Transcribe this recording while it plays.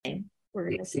we're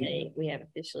going to say we have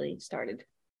officially started.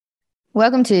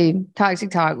 Welcome to Toxic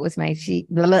Talk with Macy.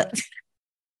 Blah, blah.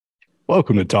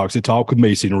 Welcome to Toxic Talk with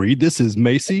Macy and Reed. This is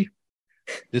Macy.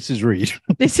 This is Reed.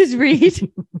 This is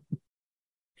Reed.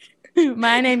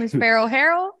 My name is Farrell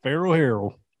Harrell. Farrell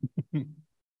Harrell.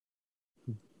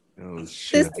 Oh,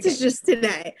 shit. This is just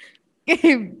today.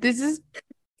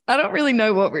 I don't really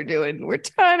know what we're doing. We're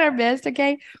trying our best,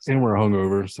 okay? And we're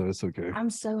hungover, so it's okay.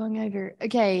 I'm so hungover.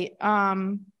 Okay.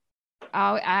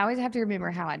 I always have to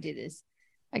remember how I did this.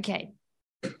 Okay.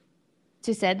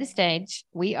 To set the stage,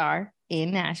 we are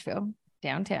in Nashville,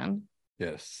 downtown.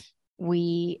 Yes.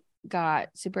 We got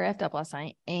super effed up last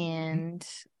night, and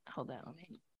hold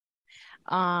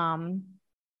on.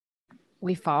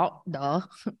 We fought,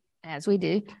 as we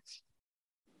do.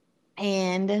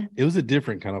 And it was a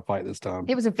different kind of fight this time.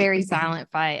 It was a very silent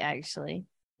fight, actually.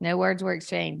 No words were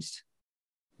exchanged.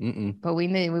 But we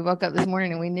knew. We woke up this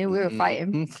morning and we knew we were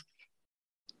fighting.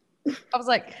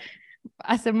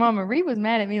 I said, Mama, Reed was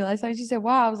mad at me last night. She said,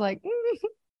 why? I was like,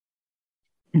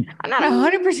 I'm not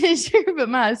 100% sure, but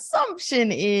my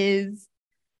assumption is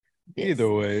this.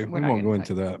 Either way, we won't go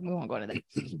into that. We won't go into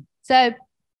that. So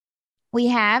we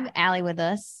have Allie with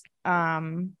us.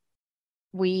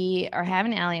 We are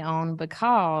having Allie on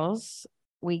because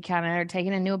we kind of are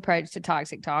taking a new approach to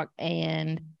Toxic Talk,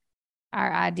 and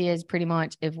our idea is pretty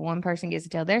much if one person gets to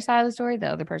tell their side of the story,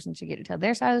 the other person should get to tell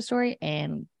their side of the story,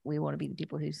 and we want to be the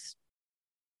people who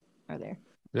are there.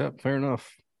 Yeah, fair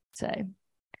enough. So,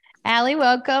 Allie,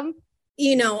 welcome.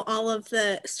 You know, all of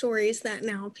the stories that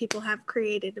now people have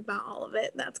created about all of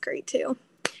it. That's great too.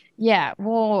 Yeah.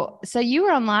 Well, so you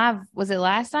were on live. Was it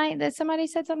last night that somebody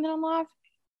said something on live?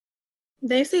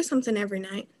 They say something every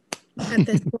night at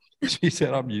this point. She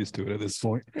said, I'm used to it at this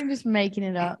point. They're just making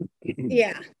it up.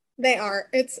 Yeah, they are.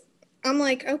 I'm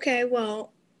like, okay,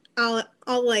 well, I'll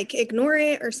like ignore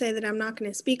it or say that I'm not going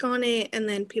to speak on it. And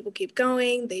then people keep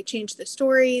going. They change the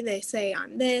story. They say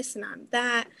I'm this and I'm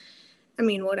that. I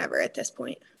mean, whatever at this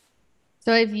point.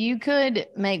 So if you could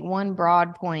make one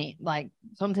broad point, like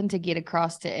something to get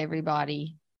across to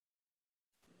everybody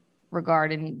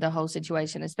regarding the whole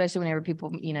situation, especially whenever people,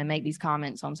 make these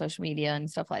comments on social media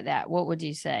and stuff like that, what would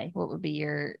you say? What would be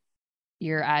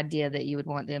your idea that you would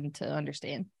want them to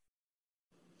understand?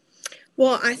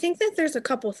 Well, I think that there's a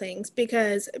couple things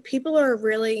because people are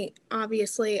really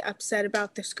obviously upset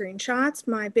about the screenshots.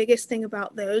 My biggest thing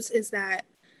about those is that,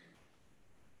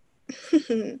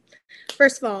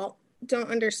 first of all, don't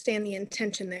understand the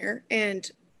intention there. And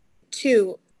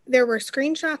two, there were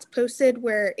screenshots posted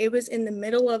where it was in the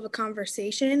middle of a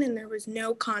conversation and there was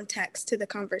no context to the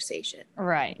conversation.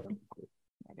 Right.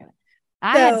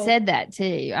 I had said that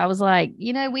too. I was like,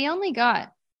 we only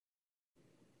got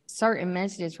certain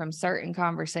messages from certain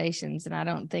conversations, and I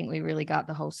don't think we really got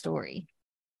the whole story.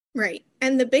 Right.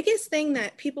 And the biggest thing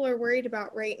that people are worried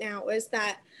about right now is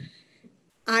that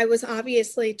I was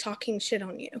obviously talking shit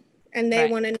on you, and they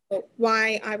want to know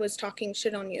why I was talking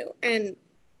shit on you. And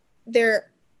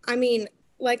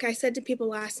like I said to people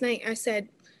last night, I said,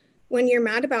 when you're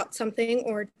mad about something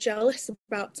or jealous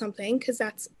about something, because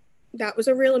that was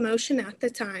a real emotion at the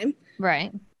time.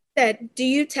 Right. Said, do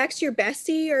you text your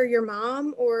bestie or your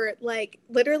mom or like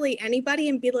literally anybody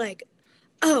and be like,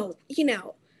 oh,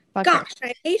 gosh,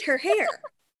 I hate her hair.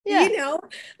 Yeah.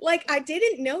 Like I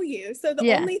didn't know you. So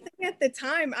the only thing at the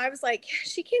time I was like,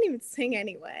 she can't even sing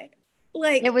anyway.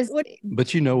 Like it was,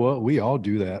 but you know what? We all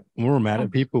do that. When we're mad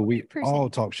at people, we all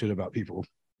talk shit about people.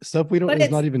 Stuff we don't,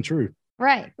 it's not even true.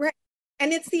 Right. Right.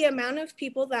 And it's the amount of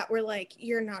people that were like,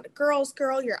 you're not a girl's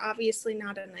girl. You're obviously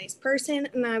not a nice person.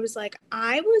 And I was like,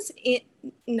 I was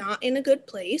not in a good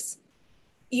place,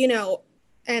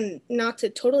 and not to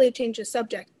totally change the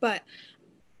subject, but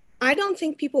I don't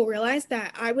think people realize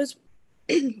that I was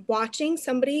watching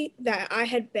somebody that I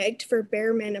had begged for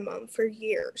bare minimum for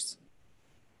years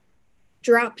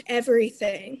drop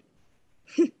everything.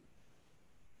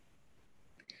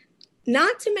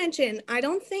 Not to mention, I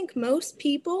don't think most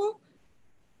people,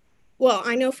 well,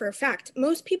 I know for a fact,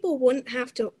 most people wouldn't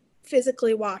have to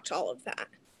physically watch all of that.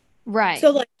 Right. So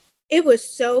like, it was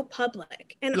so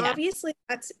public. And obviously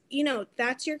that's,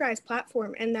 that's your guys'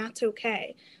 platform and that's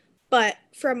okay. But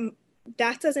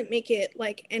that doesn't make it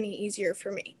like any easier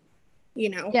for me,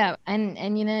 Yeah. And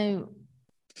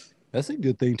that's a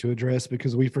good thing to address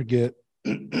because we forget.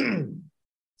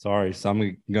 Sorry, so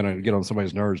I'm going to get on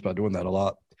somebody's nerves by doing that a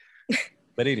lot.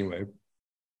 But anyway.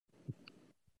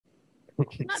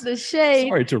 Not the shade.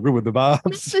 Sorry to ruin the vibes.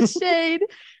 Not the shade.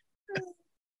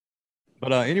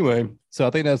 But anyway, so I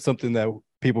think that's something that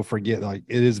people forget. Like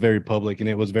it is very public and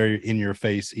it was very in your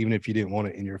face, even if you didn't want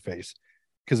it in your face.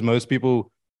 Because most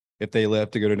people, if they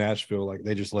left to go to Nashville, like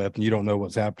they just left and you don't know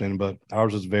what's happening. But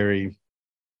ours is very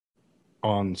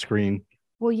on screen.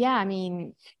 Well, yeah, I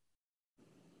mean,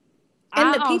 And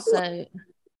I the people, also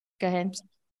go ahead.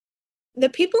 the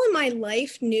people in my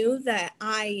life knew that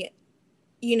I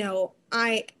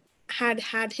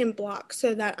had him blocked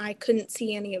so that I couldn't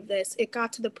see any of this. It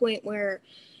got to the point where,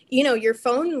 your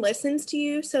phone listens to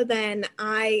you. So then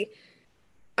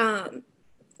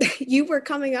you were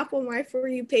coming up on my For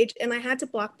You page, and I had to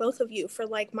block both of you for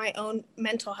like my own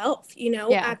mental health,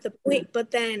 at the point.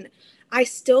 But then I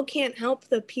still can't help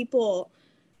the people.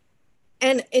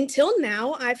 And until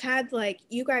now, I've had like,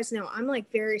 you guys know, I'm like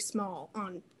very small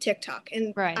on TikTok,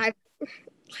 and Right. I've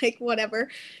like whatever.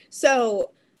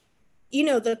 So,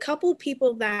 the couple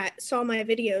people that saw my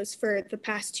videos for the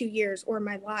past 2 years or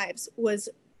my lives was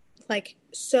like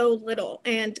so little.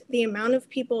 And the amount of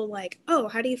people like, oh,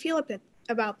 how do you feel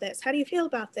about this? How do you feel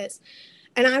about this?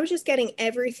 And I was just getting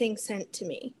everything sent to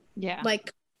me. Yeah.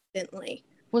 Like constantly.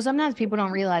 Well, sometimes people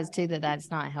don't realize too that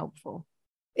that's not helpful.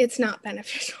 It's not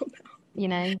beneficial. No, You're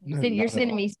not at sending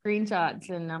all. me screenshots,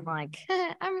 and I'm like,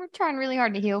 I'm trying really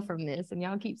hard to heal from this, and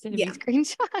y'all keep sending me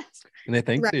screenshots. And they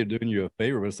think Right. they're doing you a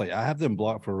favor, but it's like I have them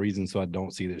blocked for a reason so I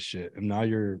don't see this shit. And now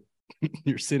you're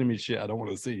sending me shit I don't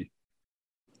want to see.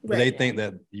 But they think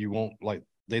that you won't like.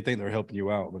 They think they're helping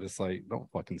you out, but it's like, don't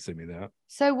fucking send me that.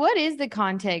 So, what is the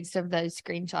context of those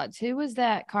screenshots? Who was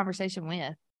that conversation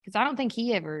with? Because I don't think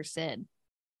he ever said.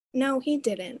 No, he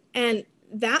didn't. And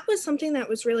that was something that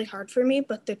was really hard for me.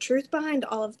 But the truth behind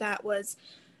all of that was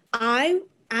I,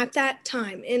 at that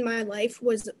time in my life,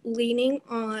 was leaning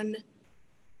on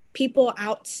people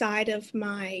outside of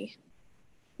my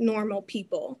normal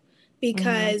people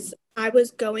because I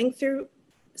was going through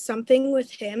something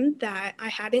with him that I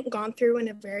hadn't gone through in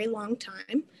a very long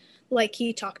time. Like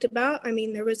he talked about, I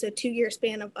mean, there was a 2-year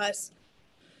span of us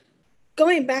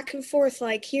going back and forth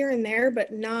like here and there,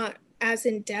 but not as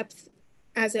in depth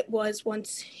as it was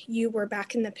once you were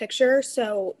back in the picture.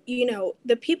 So,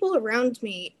 the people around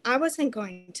me, I wasn't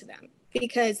going to them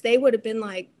because they would have been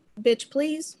like, bitch,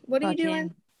 please, what are you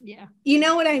doing? Yeah. You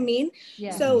know what I mean?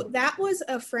 Yeah. So that was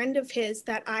a friend of his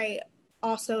that I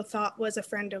also thought was a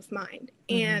friend of mine.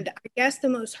 And I guess the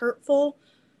most hurtful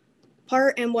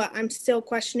part, and what I'm still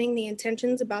questioning the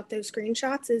intentions about those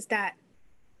screenshots, is that,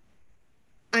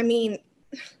 I mean,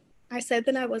 I said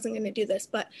that I wasn't going to do this,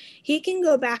 but he can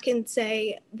go back and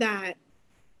say that,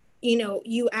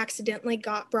 you accidentally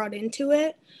got brought into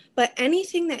it. But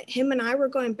anything that him and I were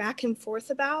going back and forth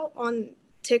about on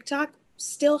TikTok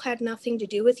still had nothing to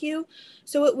do with you.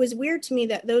 So it was weird to me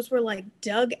that those were like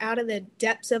dug out of the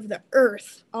depths of the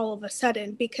earth all of a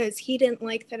sudden because he didn't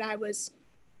like that I was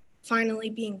finally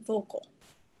being vocal.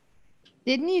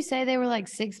 Didn't you say they were like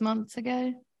 6 months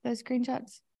ago, those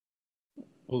screenshots?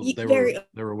 Well, they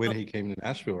were when he came to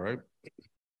Nashville, right?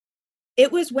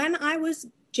 It was when I was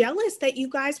jealous that you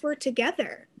guys were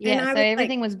together. Yeah, and I so was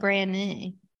everything like, was brand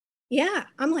new. Yeah,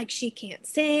 I'm like, she can't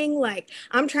sing. Like,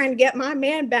 I'm trying to get my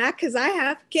man back because I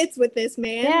have kids with this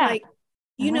man. Yeah, like,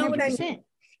 you know what I 100%. mean?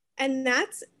 And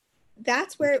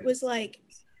that's where it was like,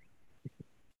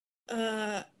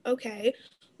 okay,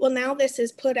 well, now this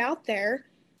is put out there.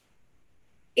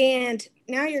 And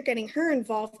now you're getting her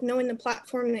involved, knowing the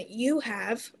platform that you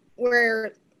have,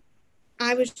 where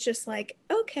I was just like,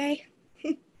 okay,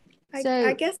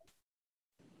 I guess.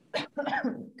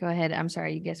 Go ahead. I'm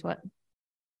sorry. You guess what?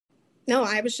 No,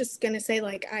 I was just going to say,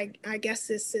 like, I guess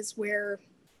this is where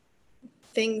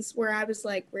I was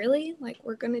like, really? Like,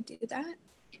 we're going to do that?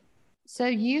 So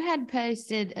you had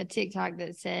posted a TikTok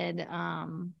that said,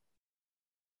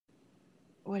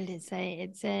 what did it say?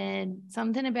 It said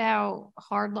something about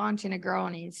hard launching a girl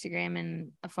on Instagram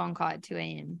and a phone call at 2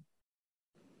 a.m.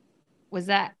 Was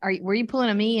that, were you pulling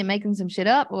a me and making some shit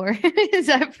up, or is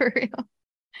that for real?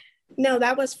 No,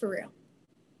 that was for real.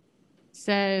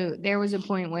 So there was a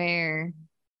point where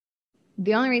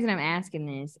the only reason I'm asking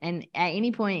this, and at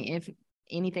any point, if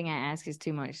anything I ask is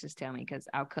too much, just tell me because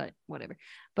I'll cut whatever.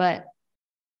 But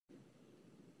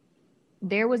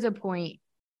there was a point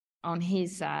on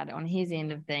his side, on his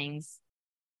end of things,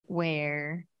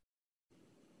 where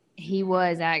he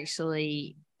was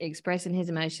actually expressing his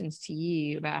emotions to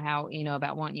you about how,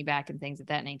 about wanting you back and things of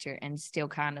that nature, and still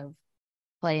kind of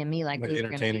playing me like we were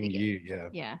entertaining gonna you. Yeah.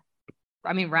 Yeah.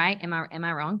 I mean, right? Am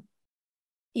I wrong?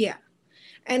 Yeah.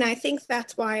 And I think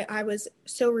that's why I was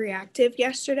so reactive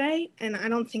yesterday. And I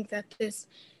don't think that this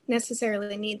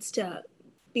necessarily needs to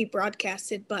be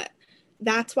broadcasted, but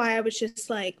that's why I was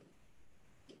just like,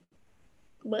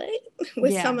 what?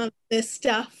 With some of this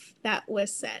stuff that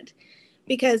was said.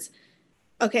 Because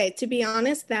Okay, to be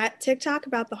honest, that TikTok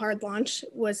about the hard launch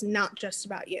was not just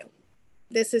about you.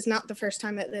 This is not the first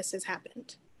time that this has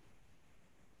happened.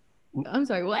 I'm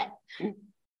sorry, what?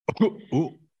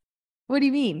 Ooh. What do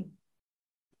you mean?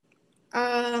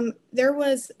 There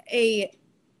was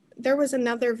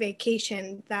another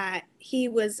vacation that he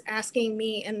was asking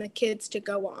me and the kids to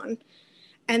go on.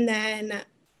 And then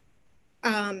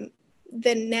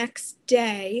the next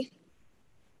day,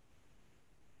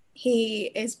 he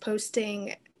is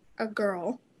posting a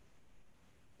girl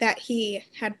that he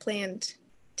had planned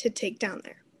to take down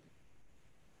there.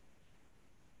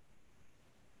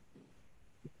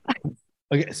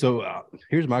 Okay, so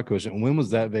here's my question. When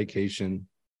was that vacation?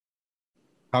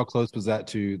 How close was that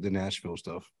to the Nashville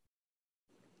stuff?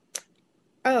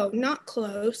 Oh, not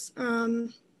close.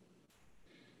 The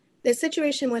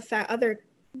situation with that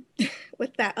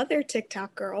other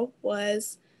TikTok girl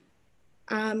was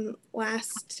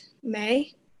last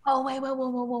May. Oh, wait,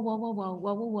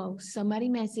 whoa. Somebody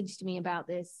messaged me about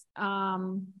this.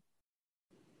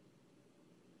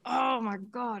 Oh my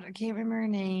God, I can't remember her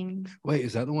name. Wait,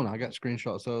 is that the one I got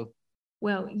screenshots of?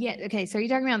 Well, yeah, okay. So you're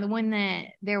talking about the one that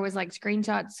there was like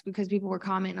screenshots because people were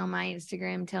commenting on my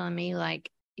Instagram telling me like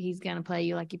he's gonna play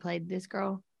you like you played this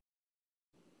girl.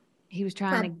 He was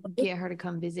trying to get her to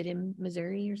come visit him,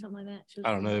 Missouri or something like that.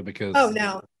 I don't know because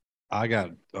no, I got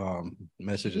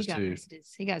messages too.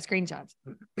 He got screenshots.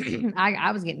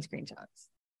 I was getting screenshots.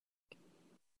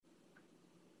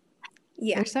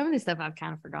 Yeah, there's some of this stuff I've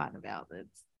kind of forgotten about.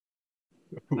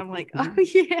 I'm like, oh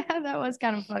yeah, that was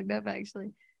kind of fucked up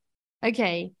actually.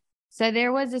 Okay, so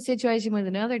there was a situation with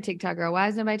another TikTok girl. Why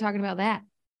is nobody talking about that?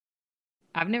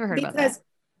 I've never heard about that.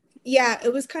 Yeah,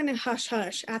 it was kind of hush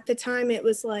hush at the time. It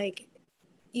was like,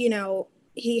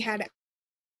 he had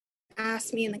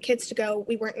asked me and the kids to go.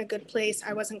 We weren't in a good place.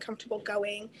 I wasn't comfortable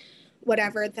going,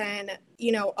 whatever. Then,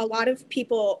 a lot of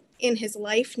people in his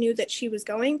life knew that she was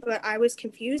going, but I was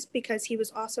confused because he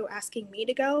was also asking me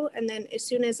to go. And then as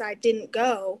soon as I didn't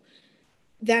go,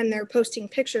 then they're posting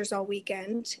pictures all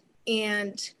weekend.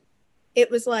 And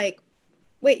it was like,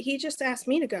 wait, he just asked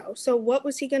me to go. So what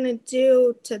was he going to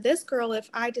do to this girl if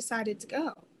I decided to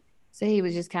go? So he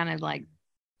was just kind of like.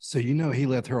 So, he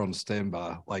left her on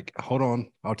standby. Like, hold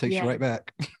on, I'll take you right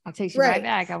back. I'll take you right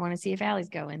back. I want to see if Allie's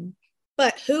going.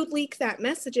 But who leaked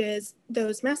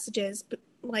those messages,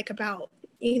 like about,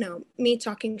 me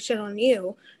talking shit on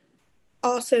you,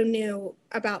 also knew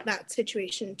about that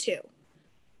situation too.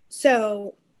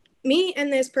 So me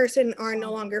and this person are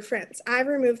no longer friends. I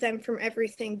removed them from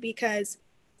everything because,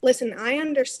 listen, I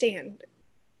understand.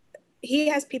 He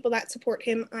has people that support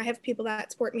him. I have people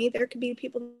that support me. There could be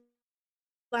people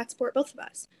that support both of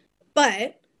us.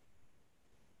 But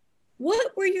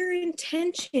what were your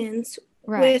intentions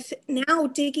with now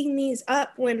digging these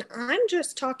up when I'm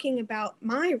just talking about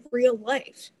my real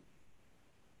life?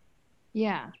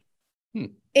 Yeah.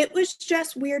 It was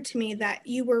just weird to me that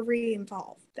you were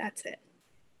re-involved. That's it.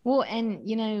 Well, and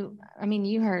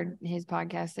you heard his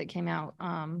podcast that came out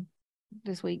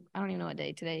this week. I don't even know what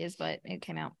day today is, but it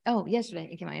came out. Oh, yesterday.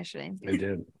 It came out yesterday. It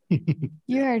did.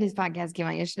 You heard his podcast came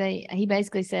out yesterday. He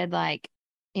basically said, like,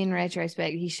 in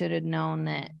retrospect, he should have known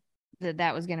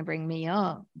that was going to bring me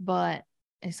up. But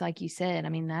it's like you said,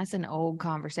 that's an old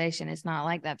conversation. It's not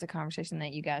like that's a conversation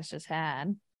that you guys just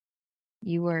had.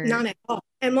 You were not at all.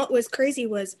 And what was crazy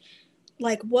was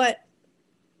like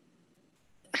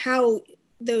how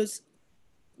those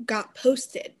got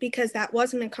posted, because that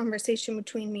wasn't a conversation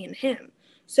between me and him.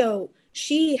 So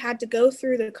she had to go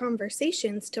through the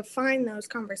conversations to find those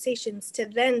conversations to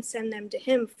then send them to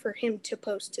him for him to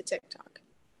post to TikTok.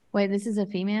 Wait, this is a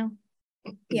female?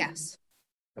 Yes.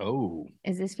 Oh.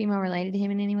 Is this female related to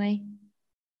him in any way?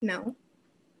 No.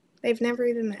 They've never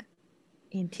even met.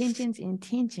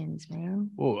 Intentions,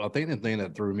 man. Well, I think the thing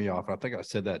that threw me off, I think I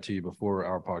said that to you before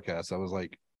our podcast. I was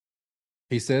like,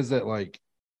 he says that like,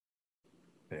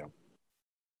 damn.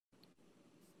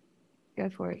 Go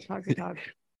for it. Talk.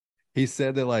 He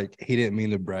said that like he didn't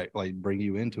mean to bring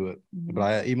you into it. Mm-hmm. But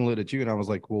I even looked at you and I was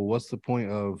like, well, what's the point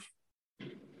of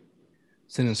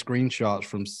sending screenshots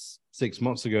from 6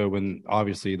 months ago when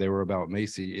obviously they were about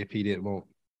Macy if he didn't want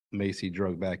Macy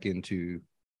drug back into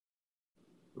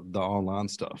the online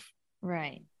stuff?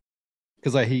 Right.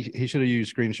 Because like he should have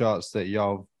used screenshots that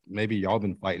y'all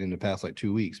been fighting in the past like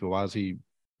 2 weeks, but why is he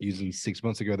using 6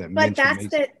 months ago that? But that's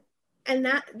Macy? And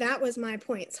that was my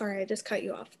point. Sorry, I just cut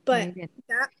you off. But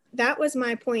that was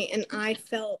my point, and I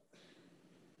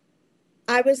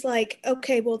was like,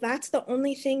 okay, well, that's the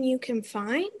only thing you can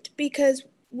find, because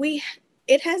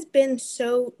it has been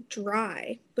so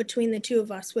dry between the two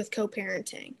of us with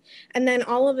co-parenting. And then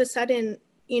all of a sudden,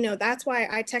 that's why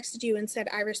I texted you and said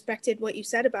I respected what you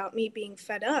said about me being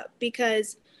fed up,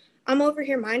 because I'm over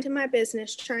here minding my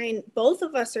business, both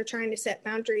of us are trying to set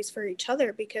boundaries for each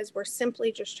other because we're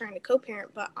simply just trying to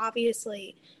co-parent, but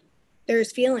obviously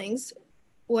there's feelings,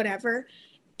 whatever.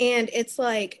 And it's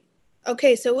like,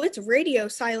 okay, so it's radio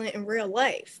silent in real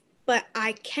life, but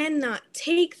I cannot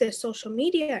take the social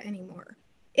media anymore.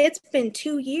 It's been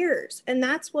 2 years. And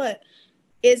that's what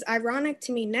is ironic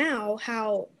to me now,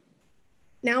 how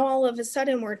now all of a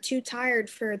sudden we're too tired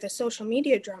for the social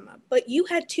media drama. But you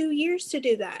had 2 years to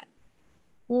do that.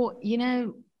 Well,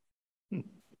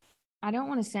 I don't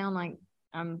want to sound like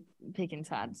I'm picking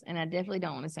sides, and I definitely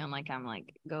don't want to sound like I'm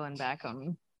like going back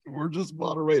on. We're just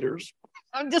moderators.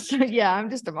 I'm just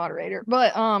a moderator.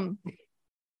 But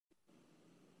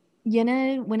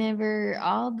whenever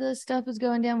all the stuff was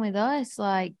going down with us,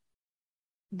 like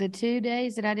the 2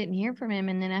 days that I didn't hear from him,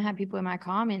 and then I had people in my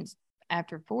comments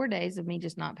after 4 days of me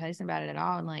just not posting about it at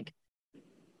all, and like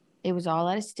it was all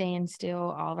at a standstill.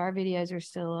 All of our videos were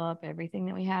still up. Everything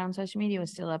that we had on social media was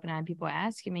still up, and I had people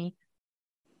asking me,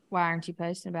 why aren't you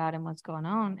posting about it and what's going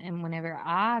on? And whenever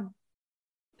I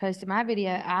posted my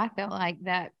video, I felt like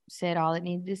that said all it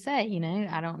needed to say.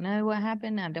 I don't know what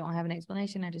happened. I don't have an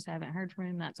explanation. I just haven't heard from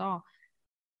him. That's all.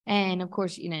 And of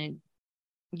course, you and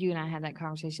I had that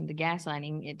conversation, the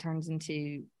gaslighting, it turns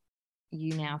into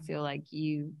you now feel like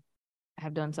you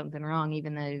have done something wrong,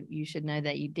 even though you should know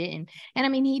that you didn't. And I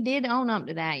mean, he did own up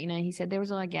to that. He said there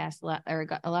was a lot of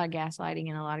gaslighting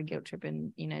and a lot of guilt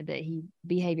tripping, that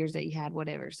behaviors that he had,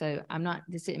 whatever. So I'm not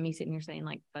just sitting here saying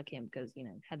like, fuck him, because,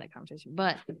 had that conversation.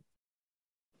 But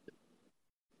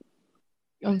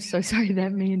I'm so sorry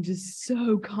that man just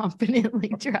so confidently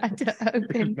tried to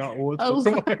open Not once a or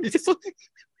lot twice.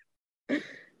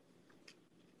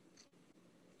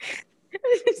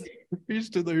 He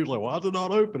stood there, he was like, why is it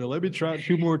not open? Let me try it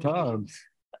 2 more times.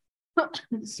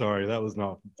 Sorry, that was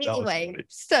not. Anyway,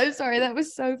 so sorry. That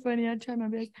was so funny. I tried my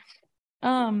best.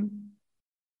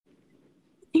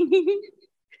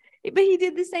 But he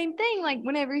did the same thing. Like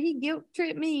whenever he guilt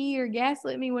tripped me or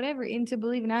gaslit me, whatever, into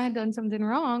believing I had done something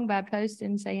wrong by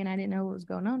posting saying I didn't know what was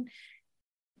going on,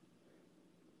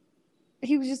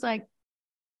 he was just like,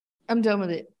 I'm done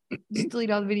with it. Just delete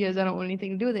all the videos. I don't want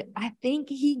anything to do with it. I think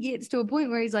he gets to a point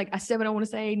where he's like, I said what I want to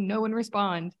say. No one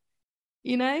respond.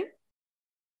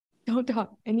 Don't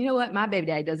talk. And you know what? My baby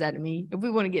daddy does that to me. If we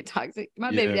want to get toxic,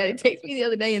 my baby daddy texted me the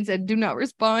other day and said, do not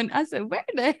respond. I said, where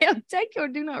the hell? Take your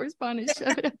do not respond and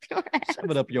shove it up your ass.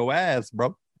 Shove it up your ass,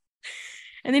 bro.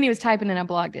 And then he was typing and I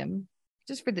blocked him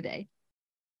just for the day.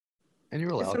 And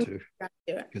you're allowed to,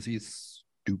 because he's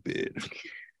stupid.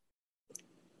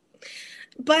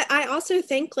 But I also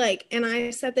think, like, and I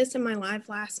said this in my live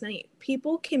last night,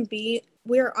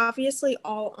 we're obviously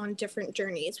all on different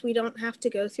journeys. We don't have to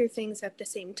go through things at the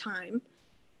same time.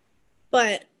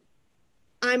 But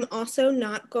I'm also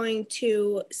not going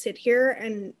to sit here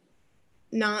and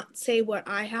not say what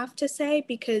I have to say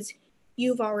because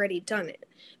you've already done it.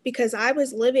 Because I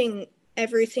was living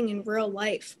everything in real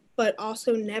life, but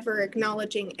also never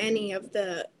acknowledging any of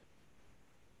the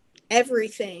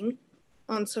everything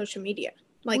on social media.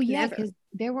 Like, never. Because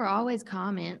there were always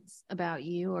comments about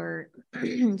you, or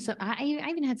so I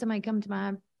even had somebody come to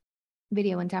my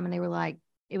video one time and they were like,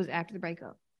 it was after the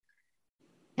breakup,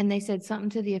 and they said something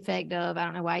to the effect of, I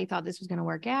don't know why he thought this was going to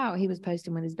work out. He was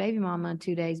posting with his baby mama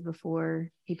 2 days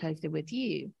before he posted with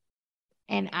you.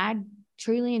 And I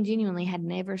truly and genuinely had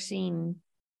never seen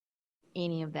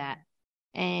any of that.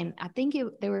 And I think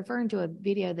they were referring to a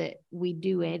video that we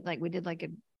duet, like we did like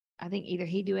I think either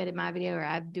he duetted my video or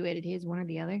I duetted his, one or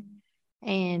the other.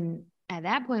 And at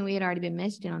that point, we had already been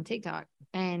messaging on TikTok.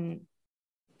 And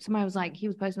somebody was like, he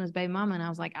was posting with his baby mama. And I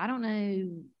was like, I don't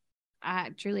know.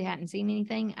 I truly hadn't seen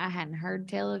anything. I hadn't heard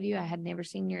tell of you. I had never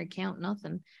seen your account,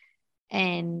 nothing.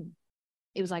 And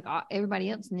it was like everybody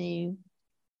else knew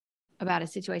about a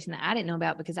situation that I didn't know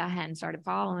about because I hadn't started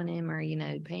following him or,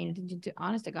 paying attention to.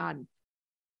 Honest to God,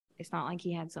 it's not like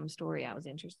he had some story I was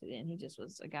interested in. He just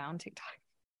was a guy on TikTok.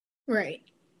 Right.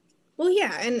 Well,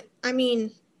 yeah. And I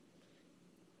mean,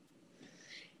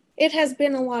 it has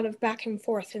been a lot of back and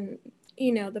forth in,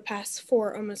 the past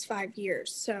 4, almost 5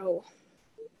 years. So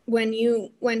when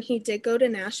he did go to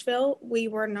Nashville, we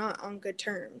were not on good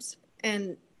terms.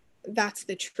 And that's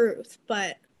the truth.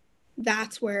 But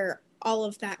that's where all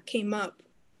of that came up,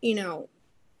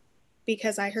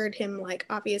 because I heard him, like,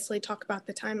 obviously talk about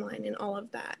the timeline and all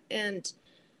of that. And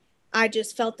I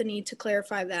just felt the need to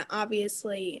clarify that.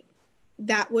 Obviously,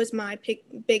 that was my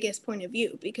biggest point of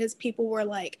view, because people were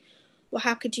like, well,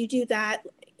 how could you do that?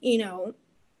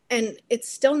 And it's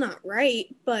still not right.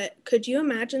 But could you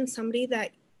imagine somebody that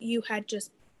you had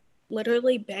just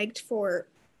literally begged for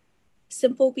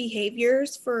simple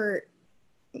behaviors for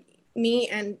me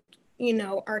and, you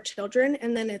know, our children.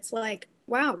 And then it's like,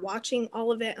 wow, watching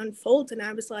all of it unfold. And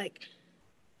I was like,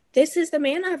 this is the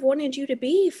man I've wanted you to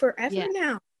be forever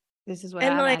now. This is what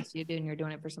And I've like, asked you to do, and you're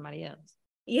doing it for somebody else.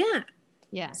 Yeah.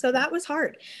 Yeah. So that was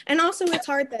hard. And also it's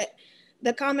hard that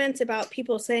the comments about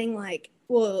people saying like,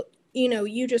 well, you know,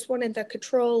 you just wanted the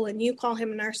control and you call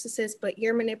him a narcissist, but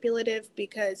you're manipulative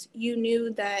because you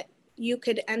knew that you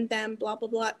could end them, blah, blah,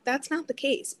 blah. That's not the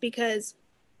case, because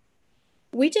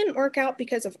we didn't work out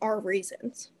because of our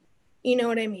reasons. You know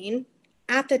what I mean?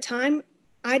 At the time,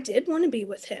 I did want to be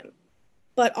with him,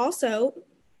 but also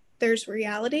there's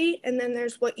reality and then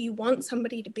there's what you want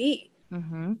somebody to be.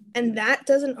 Mm-hmm. And that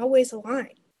doesn't always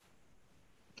align.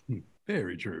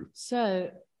 Very true. So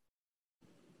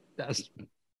That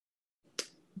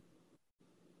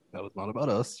was not about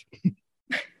us.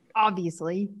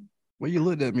 obviously, Well, you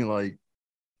looked at me like,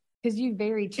 because you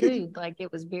very true, like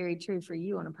it was very true for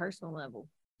you on a personal level.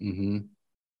 mm-hmm.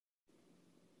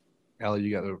 Allie,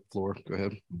 you got the floor. Go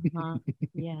ahead.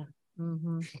 Yeah.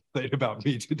 Mm-hmm. Say it about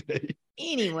me today.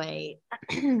 Anyway,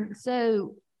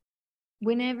 so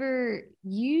whenever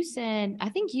you said, I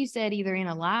think you said either in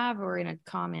a live or in a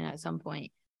comment at some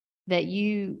point that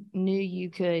you knew you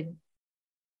could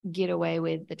get away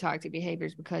with the toxic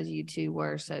behaviors because you two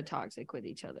were so toxic with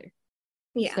each other.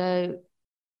 Yeah. So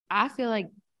I feel like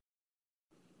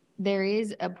there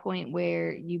is a point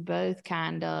where you both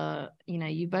kind of, you know,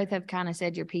 you both have kind of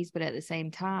said your piece, but at the same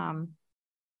time,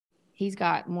 he's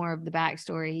got more of the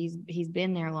backstory. He's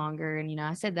been there longer. And, you know,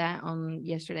 I said that on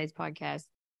yesterday's podcast.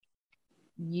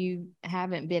 You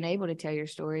haven't been able to tell your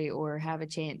story or have a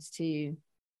chance to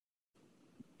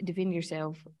defend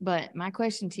yourself. But my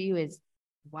question to you is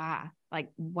why? Like,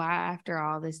 why after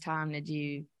all this time did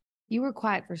you were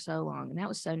quiet for so long? And that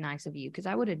was so nice of you, because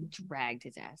I would have dragged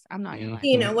his ass. I'm not gonna lie.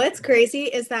 You know what's crazy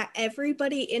is that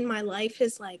everybody in my life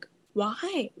is like,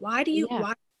 why do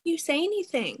you say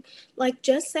anything? Like,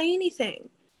 just say anything.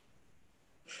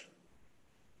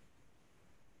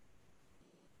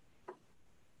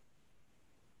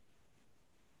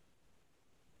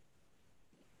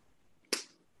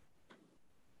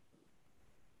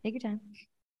 Take your time.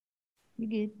 You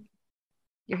good.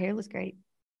 Your hair looks great.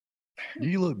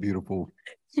 You look beautiful.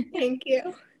 Thank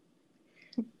you.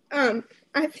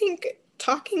 I think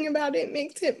talking about it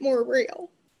makes it more real.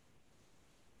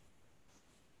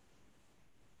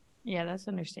 Yeah, that's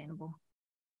understandable.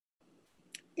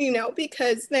 You know,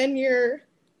 because then you're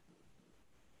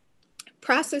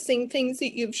processing things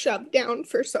that you've shoved down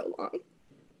for so long.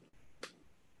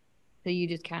 So you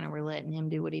just kind of were letting him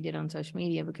do what he did on social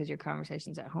media because your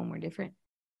conversations at home were different?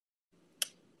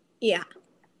 Yeah.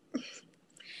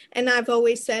 And I've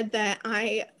always said that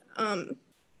I,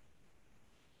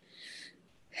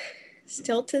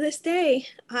 still to this day,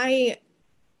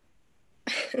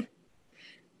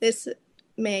 this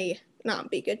may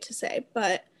not be good to say,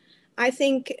 but I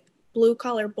think Blue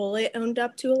Collar Bullet owned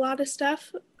up to a lot of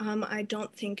stuff. I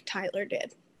don't think Tyler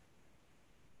did.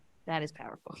 That is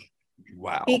powerful.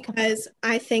 Wow. Because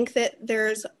I think that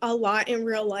there's a lot in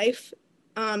real life.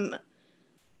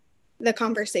 The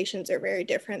conversations are very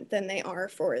different than they are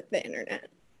for the internet.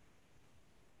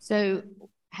 So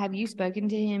have you spoken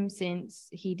to him since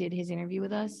he did his interview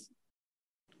with us?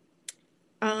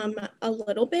 A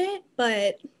little bit,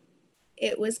 but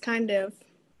it was kind of,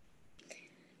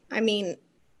 I mean,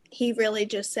 he really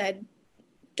just said,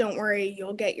 don't worry,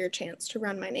 you'll get your chance to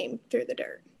run my name through the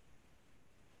dirt.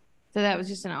 So that was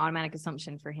just an automatic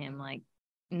assumption for him. Like,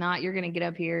 not you're going to get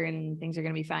up here and things are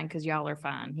going to be fine because y'all are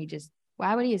fine.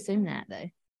 Why would he assume that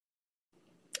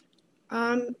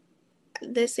though?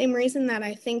 The same reason that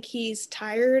I think he's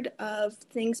tired of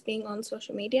things being on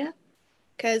social media,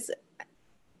 because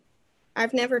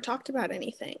I've never talked about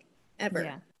anything ever.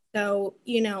 Yeah. So,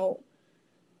 you know,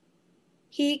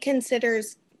 he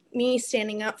considers me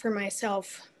standing up for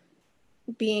myself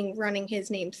being running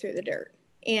his name through the dirt.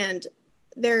 And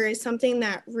there is something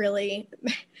that really,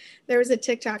 there was a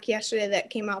TikTok yesterday that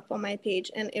came up on my page,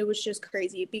 and it was just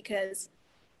crazy because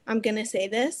I'm going to say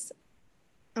this.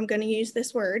 I'm going to use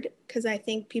this word because I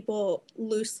think people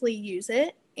loosely use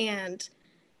it. And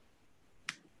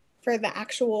for the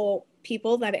actual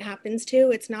people that it happens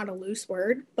to, it's not a loose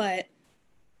word, but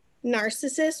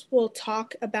narcissists will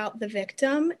talk about the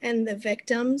victim and the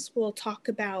victims will talk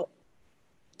about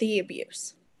the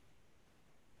abuse.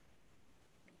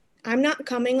 I'm not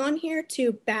coming on here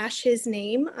to bash his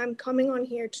name. I'm coming on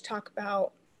here to talk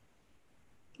about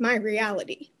my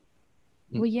reality.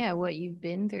 Well, yeah, what you've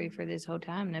been through for this whole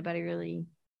time, nobody really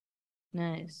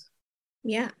knows.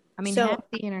 Yeah. I mean, So- half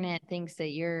the internet thinks that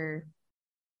you're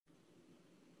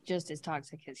just as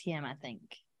toxic as him, I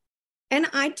think. And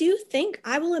I do think,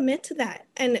 I will admit to that.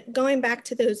 And going back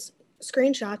to those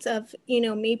screenshots of,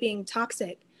 me being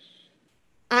toxic,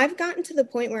 I've gotten to the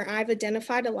point where I've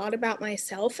identified a lot about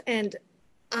myself, and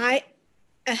a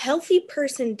healthy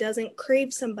person doesn't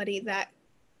crave somebody that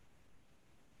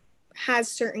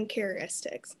has certain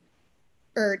characteristics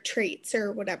or traits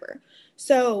or whatever.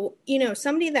 So,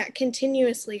 somebody that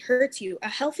continuously hurts you, a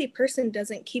healthy person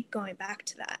doesn't keep going back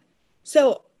to that.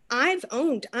 So I've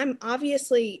owned, I'm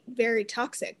obviously very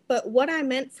toxic, but what I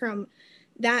meant from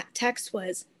that text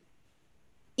was,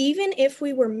 even if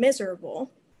we were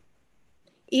miserable,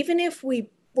 even if we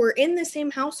were in the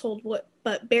same household,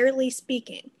 but barely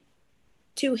speaking,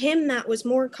 to him, that was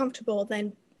more comfortable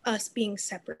than us being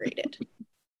separated.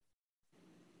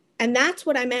 And that's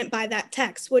what I meant by that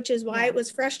text, which is why it was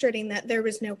frustrating that there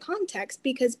was no context,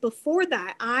 because before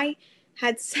that, I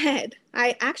had said,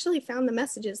 I actually found the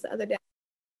messages the other day.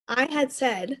 I had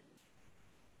said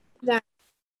that,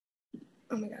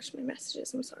 oh my gosh, my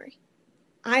messages, I'm sorry.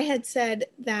 I had said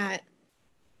that,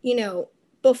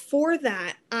 before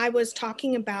that, I was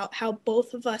talking about how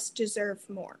both of us deserve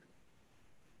more.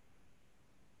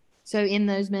 So in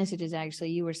those messages,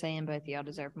 actually, you were saying both of y'all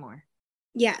deserve more.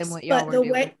 Yes, than what y'all but were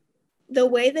doing. The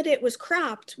way that it was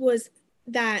cropped was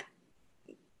that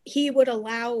he would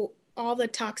allow all the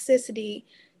toxicity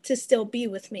to still be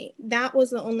with me. That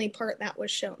was the only part that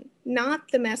was shown,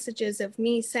 not the messages of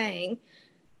me saying,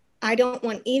 I don't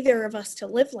want either of us to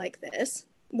live like this.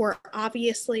 We're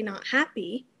obviously not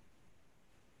happy.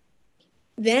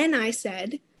 Then I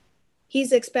said,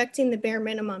 he's expecting the bare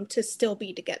minimum to still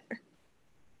be together.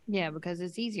 Yeah, because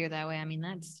it's easier that way. I mean,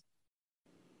 that's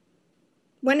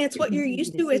when it's what you're easy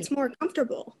used to to, see. it's more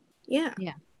comfortable. Yeah.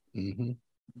 Yeah. Mm-hmm.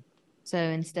 So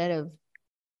instead of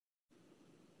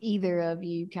either of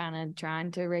you kind of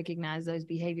trying to recognize those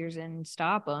behaviors and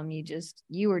stop them,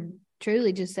 you were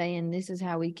truly just saying, this is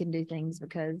how we can do things,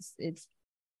 because it's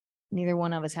neither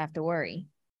one of us have to worry.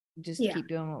 Just keep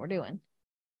doing what we're doing.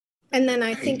 And then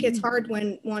I think it's hard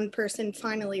when one person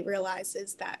finally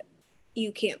realizes that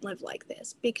you can't live like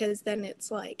this, because then it's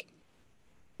like,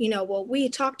 well, we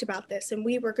talked about this and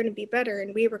we were going to be better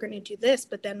and we were going to do this.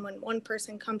 But then when one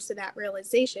person comes to that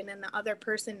realization and the other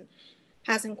person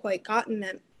hasn't quite gotten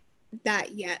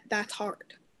that yet, that's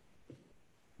hard.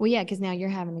 Well, yeah, because now you're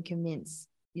having to convince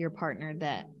your partner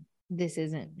that this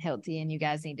isn't healthy and you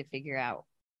guys need to figure out.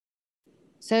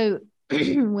 So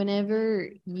whenever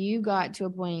you got to a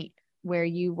point where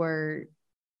you were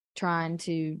trying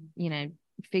to,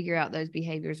 figure out those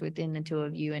behaviors within the two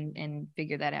of you and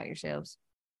figure that out yourselves,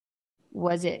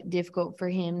 was it difficult for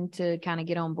him to kind of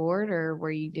get on board, or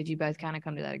did you both kind of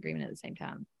come to that agreement at the same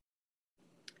time?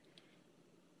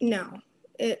 No,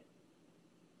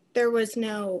 there was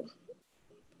no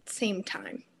same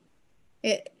time.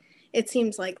 It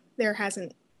seems like there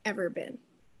hasn't ever been.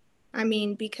 I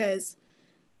mean, because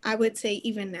I would say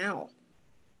even now,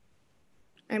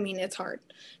 I mean, it's hard,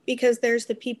 because there's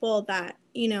the people that,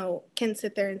 can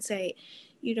sit there and say,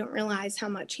 you don't realize how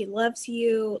much he loves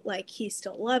you. Like, he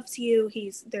still loves you.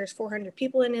 There's 400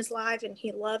 people in his life and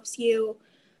he loves you.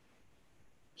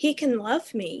 He can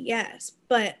love me, yes,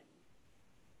 but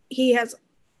he has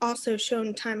also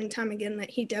shown time and time again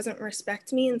that he doesn't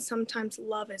respect me, and sometimes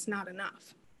love is not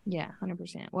enough. Yeah,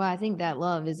 100%. Well, I think that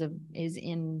love is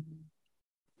in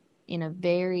a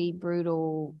very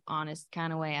brutal, honest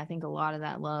kind of way. I think a lot of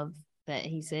that love that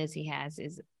he says he has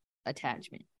is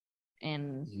attachment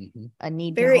and a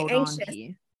need Very to hold anxious. on to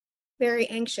you. Very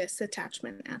anxious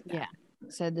attachment at that. Yeah.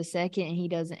 So the second he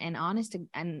doesn't,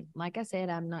 and like I said,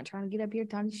 I'm not trying to get up here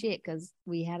talking shit, because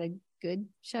we had a good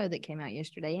show that came out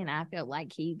yesterday and I felt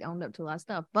like he owned up to a lot of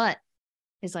stuff. But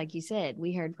it's like you said,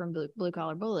 we heard from Blue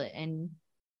Collar Bullet, and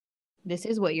this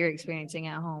is what you're experiencing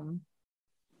at home.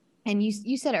 And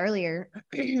you said earlier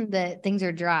that things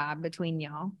are dry between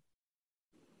y'all.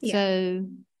 Yeah. So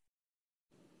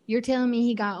you're telling me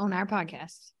he got on our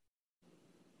podcast,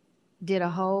 did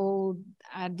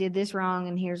I did this wrong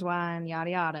and here's why and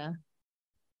yada yada,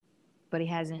 but he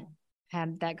hasn't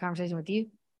had that conversation with you?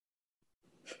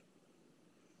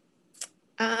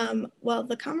 Well,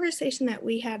 the conversation that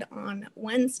we had on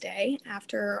Wednesday,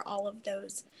 after all of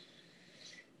those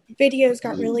videos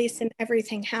got released and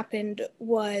everything happened,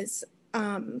 was,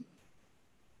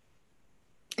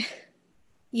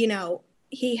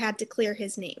 he had to clear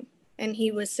his name, and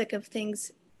he was sick of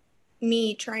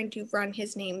me trying to run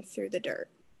his name through the dirt.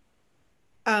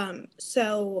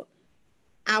 So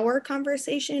our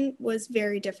conversation was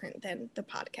very different than the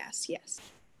podcast. Yes.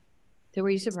 So were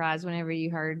you surprised whenever you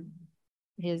heard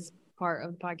his part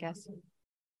of the podcast?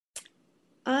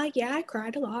 Yeah, I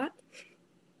cried a lot.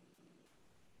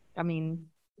 I mean,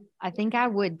 I think I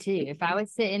would too. If I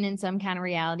was sitting in some kind of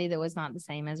reality that was not the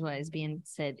same as what is being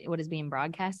said, what is being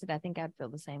broadcasted, I think I'd feel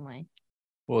the same way.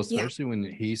 Well, especially when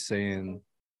he's saying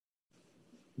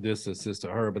this assist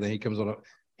to her, but then he comes on.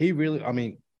 He really, I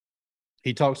mean,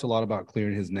 he talks a lot about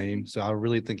clearing his name. So I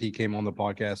really think he came on the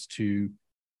podcast to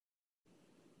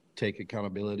take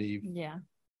accountability. Yeah.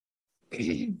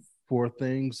 For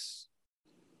things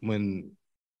when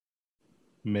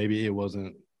maybe it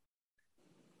wasn't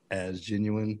as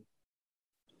genuine.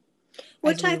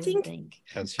 Which I think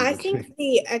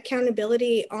the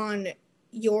accountability on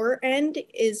your end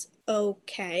is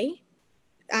okay.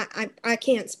 I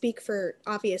can't speak for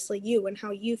obviously you and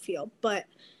how you feel, but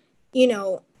you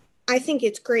know, I think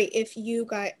it's great if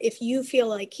you feel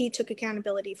like he took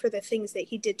accountability for the things that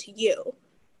he did to you.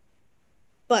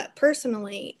 But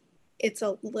personally, it's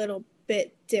a little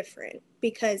bit different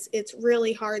because it's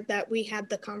really hard that we had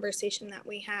the conversation that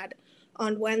we had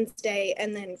on Wednesday,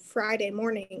 and then Friday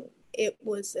morning it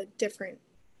was a different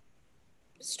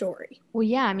story. Well,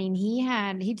 yeah, I mean,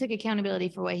 he took accountability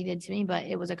for what he did to me, but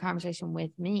it was a conversation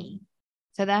with me.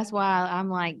 So that's why I'm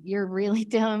like, you're really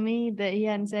telling me that he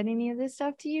hadn't said any of this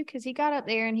stuff to you? Because he got up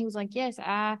there and he was like, yes,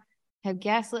 I have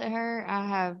gaslit her. I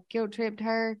have guilt tripped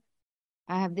her.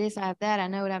 I have this, I have that. I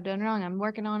know what I've done wrong. I'm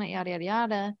working on it, yada, yada,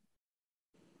 yada.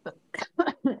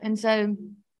 And so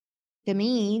to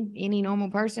me, any normal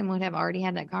person would have already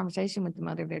had that conversation with the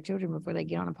mother of their children before they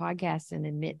get on a podcast and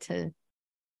admit to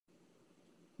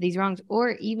these wrongs.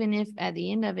 Or even if at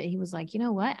the end of it, he was like, you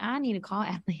know what? I need to call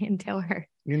Allie and tell her.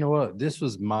 You know what? This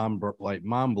was mind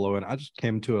blowing. I just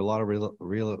came to a lot of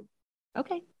real.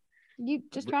 Okay. You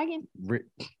just try again.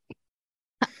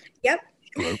 Yep.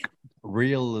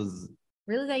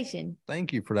 Realization.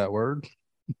 Thank you for that word.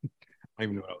 I don't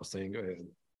even know what I was saying. Go ahead.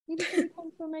 You just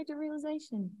come to a major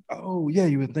realization. Oh, yeah.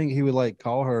 You would think he would like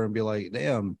call her and be like,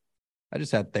 damn, I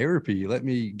just had therapy. Let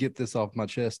me get this off my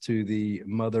chest to the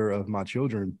mother of my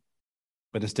children.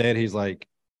 But instead, he's like,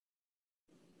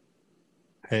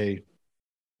 hey,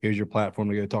 here's your platform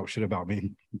to go talk shit about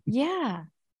me. Yeah.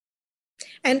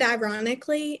 And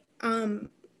ironically,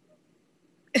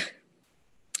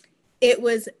 it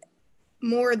was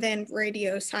more than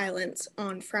radio silence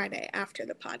on Friday after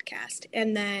the podcast.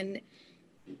 And then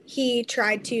he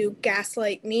tried to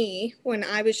gaslight me when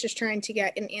I was just trying to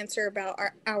get an answer about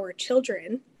our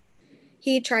children.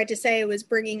 He tried to say I was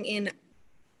bringing in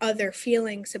other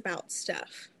feelings about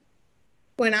stuff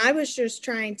when I was just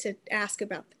trying to ask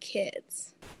about the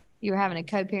kids. You were having a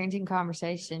co-parenting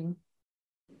conversation.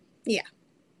 Yeah.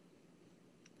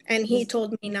 And he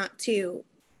told me not to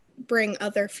bring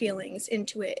other feelings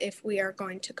into it if we are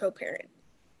going to co-parent.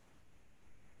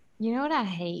 You know what I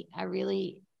hate? I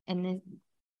really, and this,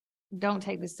 don't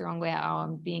take this the wrong way at all.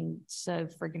 I'm being so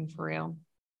freaking for real.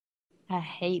 I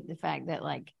hate the fact that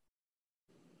like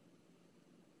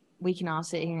we can all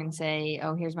sit here and say,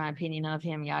 oh, here's my opinion of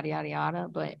him, yada, yada, yada.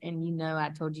 But, and you know, I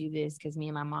told you this because me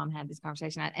and my mom had this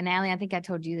conversation. And Allie, I think I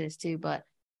told you this too, but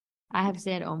I have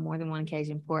said on more than one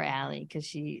occasion, poor Allie, because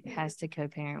she has to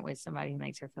co-parent with somebody who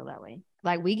makes her feel that way.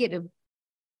 Like we get to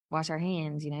wash our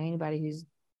hands, you know, anybody who's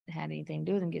had anything to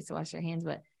do with them gets to wash their hands,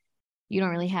 but you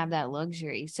don't really have that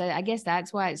luxury. So I guess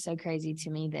that's why it's so crazy to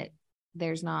me that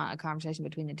there's not a conversation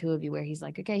between the two of you where he's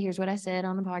like, okay, here's what I said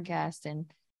on the podcast. And,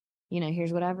 you know,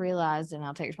 here's what I've realized and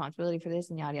I'll take responsibility for this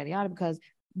and yada, yada, yada, because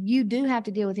you do have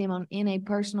to deal with him in a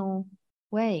personal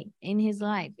way in his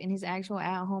life, in his actual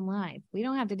at-home life. We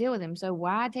don't have to deal with him. So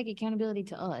why take accountability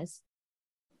to us?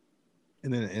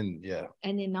 And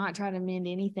then not try to mend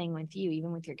anything with you,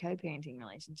 even with your co-parenting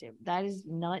relationship. That is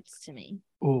nuts to me.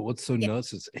 Oh, what's so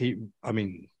nuts is he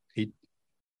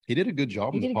did a good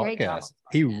job on the podcast.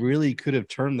 He really could have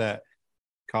turned that,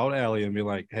 called Allie and be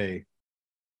like, hey,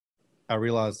 I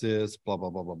realized this, blah,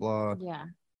 blah, blah, blah, blah. Yeah.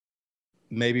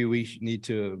 Maybe we need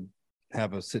to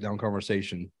have a sit-down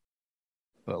conversation.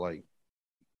 But like,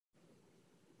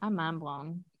 I'm mind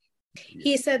blown.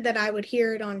 He said that I would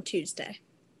hear it on Tuesday.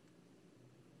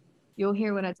 You'll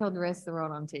hear what I told the rest of the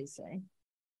world on Tuesday.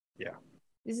 Yeah.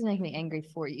 This is making me angry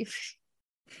for you.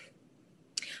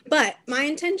 But my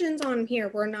intentions on here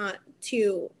were not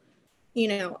to, you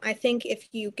know, I think if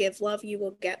you give love, you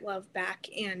will get love back.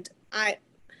 And I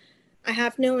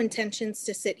have no intentions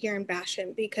to sit here and bash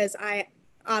him because I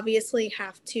obviously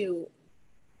have to,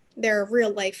 there are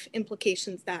real life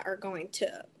implications that are going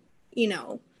to, you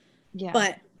know, yeah.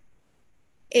 But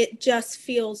it just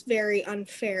feels very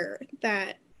unfair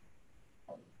that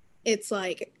it's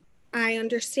like, I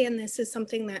understand this is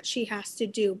something that she has to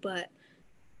do, but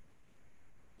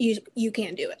you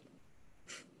can't do it.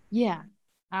 Yeah.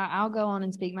 I'll go on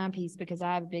and speak my piece because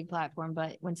I have a big platform.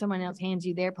 But when someone else hands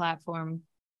you their platform,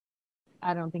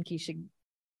 I don't think you should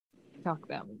talk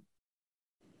about me.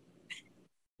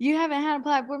 You haven't had a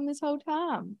platform this whole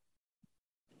time.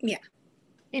 Yeah.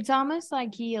 It's almost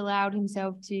like he allowed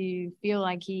himself to feel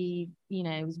like he,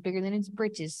 was bigger than his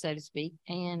britches, so to speak.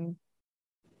 And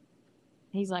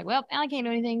he's like, well, Allie can't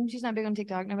do anything. She's not big on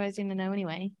TikTok. Nobody seemed to know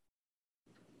anyway.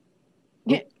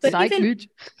 But Psych, even, bitch.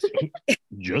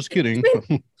 Just kidding.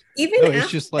 even No, it's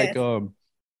after just like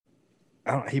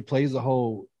this, he plays the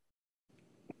whole.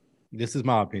 This is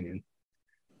my opinion.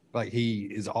 Like he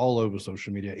is all over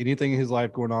social media. Anything in his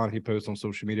life going on, he posts on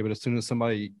social media. But as soon as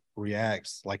somebody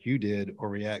reacts like you did, or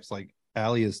reacts like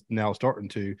Allie is now starting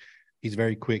to, he's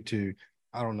very quick to.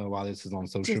 I don't know why this is on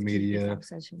social Just keep this media. off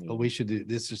social media. But we should do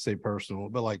this. Just say personal.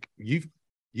 But like you've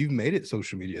made it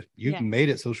social media. You've Yeah. made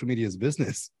it social media's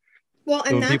business. well, So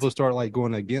and when that's people start like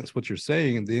going against what you're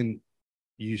saying, and then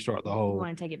you start the You whole.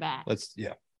 want to take it back.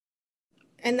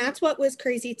 And that's what was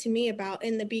crazy to me about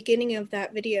in the beginning of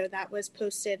that video that was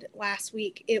posted last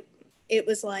week. It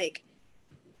was like,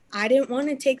 I didn't want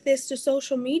to take this to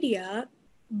social media,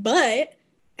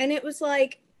 and it was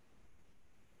like,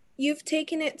 you've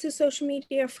taken it to social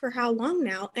media for how long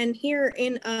now? And here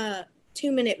in a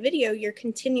 2-minute video, you're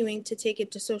continuing to take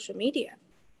it to social media.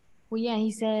 Well, yeah,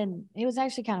 he said it was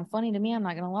actually kind of funny to me. I'm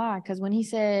not going to lie. Because when he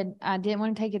said, I didn't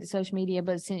want to take it to social media,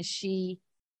 but since she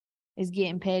is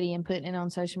getting petty and putting it on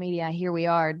social media, here we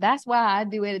are. That's why I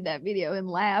duetted that video and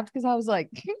laughed, because I was like,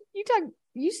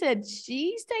 you said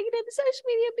she's taking it to social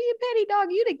media and being petty,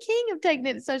 dog. You the king of taking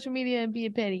it to social media and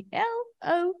being petty.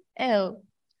 LOL.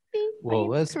 Well,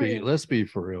 let's be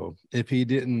for real. If he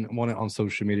didn't want it on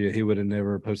social media, he would have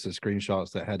never posted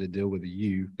screenshots that had to deal with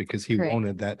you, because he Correct.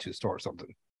 wanted that to start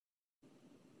something.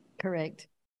 Correct.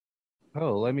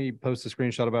 Oh, let me post a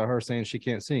screenshot about her saying she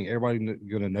can't sing. Everybody's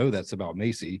gonna know that's about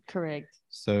Macy. Correct.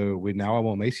 So I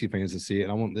want Macy fans to see it.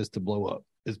 And I want this to blow up.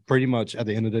 It's pretty much at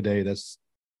the end of the day, that's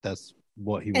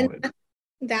what he wanted.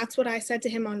 And that's what I said to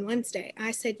him on Wednesday.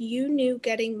 I said, you knew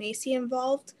getting Macy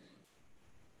involved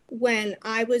when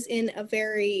I was in a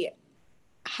very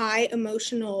high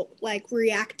emotional, like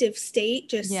reactive state,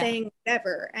 just saying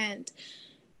whatever. And,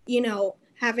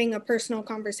 having a personal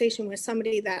conversation with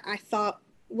somebody that I thought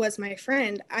was my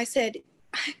friend, I said,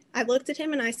 I looked at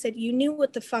him and I said, you knew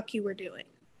what the fuck you were doing.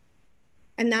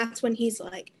 And that's when he's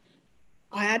like,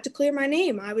 I had to clear my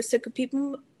name. I was sick of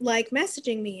people like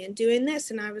messaging me and doing this.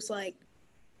 And I was like,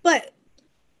 but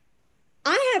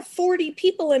I have 40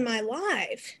 people in my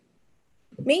life.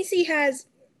 Macy has,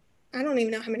 I don't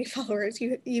even know how many followers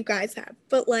you guys have,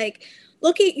 but like,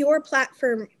 look at your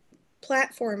platform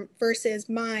versus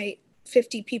my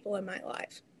 50 people in my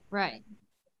life. Right.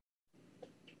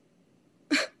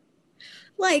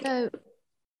 Like,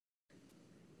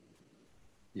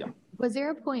 yeah. Was there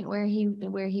a point where he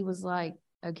was like,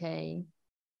 okay,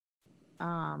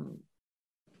 I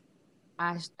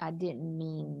didn't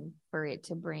mean for it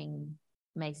to bring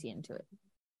Macy into it?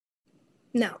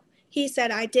 No. He said,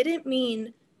 I didn't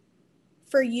mean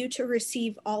for you to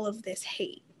receive all of this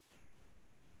hate.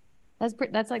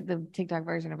 That's like the TikTok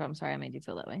version of I'm sorry I made you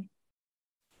feel that way.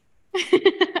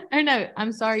 Or no,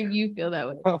 I'm sorry you feel that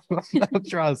way. I'm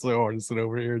trying so hard to sit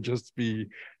over here just a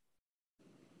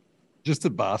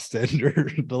bystander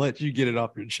to let you get it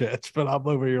off your chest. But I'm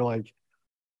over here like,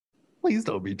 please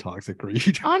don't be toxic,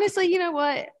 Reed. Honestly, you know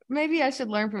what? Maybe I should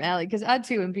learn from Allie, because I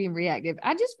too am being reactive.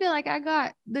 I just feel like I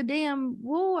got the damn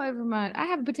wool over my. I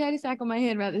have a potato sack on my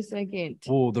head right this second.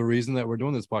 Well, the reason that we're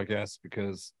doing this podcast is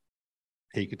because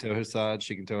he could tell his side,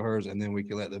 she can tell hers, and then we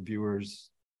can let the viewers.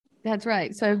 That's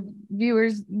right. So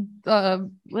viewers,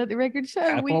 let the record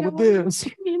show we have this.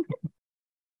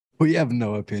 We have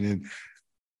no opinion.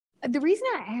 The reason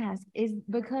I ask is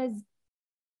because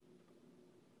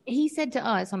he said to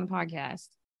us on the podcast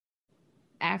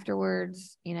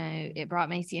afterwards, it brought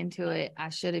Macy into it. I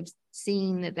should have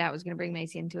seen that was going to bring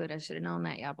Macy into it. I should have known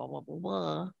that. Yeah, blah, blah, blah,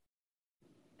 blah.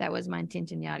 That was my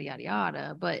intention, yada, yada,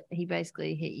 yada. But he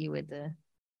basically hit you with the,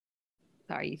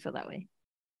 sorry, you feel that way.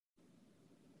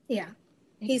 Yeah.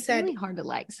 It's really hard to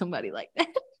like somebody like that.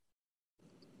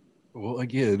 Well,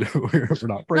 again, we're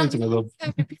not friends with them.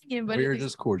 Opinion, but we're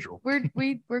just cordial.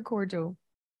 We're cordial.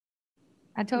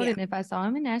 I told him if I saw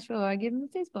him in Nashville, I'd give him a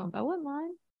fist bump. I wouldn't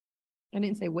mind. I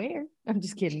didn't say where. I'm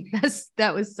just kidding.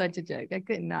 That was such a joke. I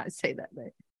could not say that.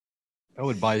 But I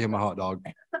would buy him a hot dog.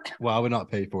 Well, I would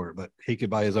not pay for it, but he could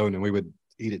buy his own and we would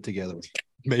eat it together.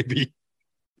 Maybe.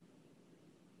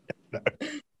 No.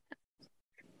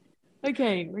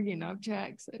 Okay, we're getting off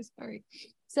track. So sorry.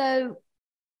 So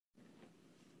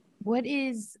what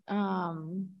is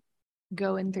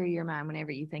going through your mind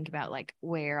whenever you think about like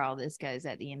where all this goes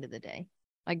at the end of the day?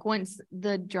 Like once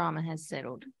the drama has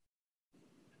settled.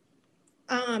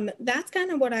 That's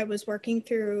kind of what I was working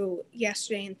through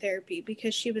yesterday in therapy,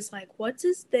 because she was like, what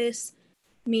does this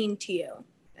mean to you?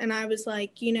 And I was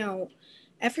like,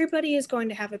 everybody is going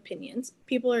to have opinions.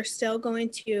 People are still going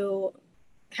to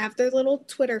have their little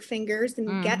Twitter fingers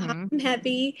and get hot and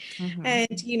heavy and,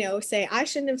 say, I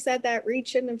shouldn't have said that, Reed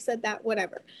shouldn't have said that,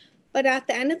 whatever. But at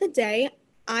the end of the day,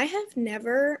 I have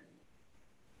never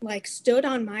like stood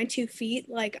on my 2 feet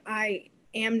like I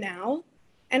am now.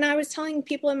 And I was telling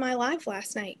people in my live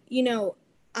last night,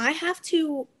 I have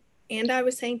to, and I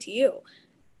was saying to you,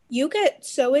 you get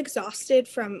so exhausted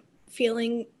from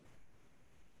feeling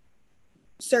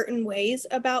certain ways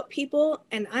about people,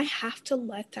 and I have to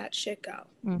let that shit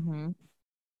go.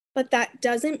 But that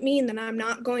doesn't mean that I'm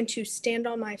not going to stand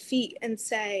on my feet and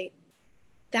say,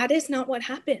 that is not what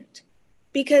happened.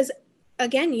 Because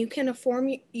again, you can form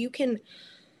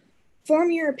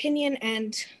your opinion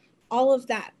and all of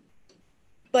that.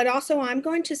 But also I'm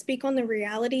going to speak on the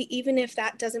reality, even if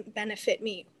that doesn't benefit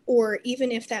me, or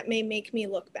even if that may make me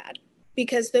look bad,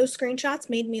 because those screenshots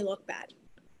made me look bad,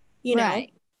 know?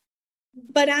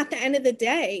 But at the end of the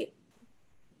day,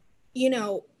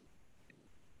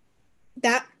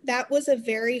 that was a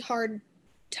very hard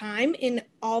time in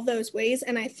all those ways.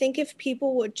 And I think if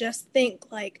people would just think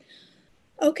like,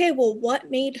 okay, well, what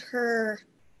made her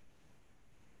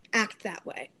act that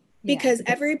way? Because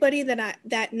everybody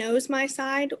that knows my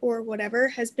side or whatever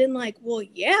has been like, well,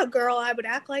 yeah, girl, I would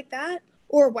act like that.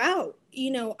 Or, wow,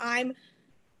 I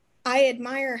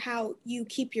admire how you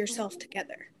keep yourself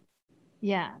together.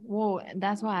 Yeah. Well,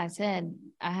 that's why I said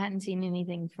I hadn't seen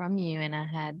anything from you and I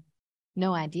had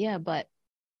no idea. But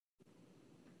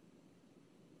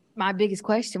my biggest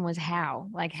question was how?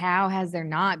 Like, how has there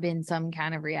not been some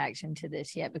kind of reaction to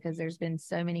this yet? Because there's been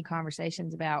so many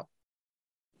conversations about,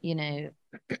 Ty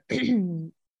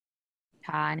and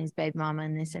his baby mama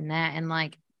and this and that. And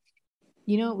like,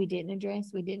 what we didn't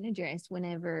address? We didn't address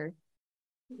whenever,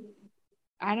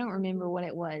 I don't remember what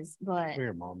it was, but.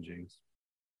 We're mom jeans.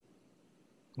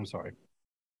 I'm sorry.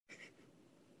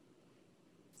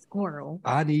 Squirrel.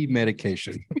 I need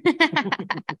medication.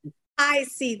 I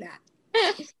see that.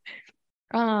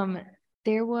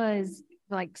 There was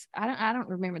like, I don't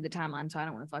remember the timeline, so I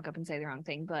don't want to fuck up and say the wrong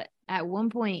thing. But at one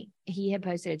point, he had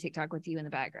posted a TikTok with you in the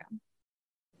background,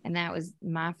 and that was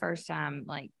my first time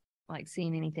like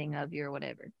seeing anything of you or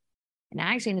whatever. And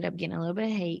I actually ended up getting a little bit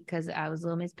of hate because I was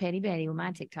little Miss Petty Betty with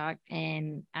my TikTok,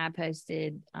 and I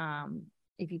posted,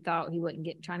 if you thought he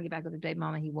wasn't trying to get back with his baby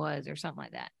mama, he was, or something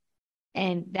like that.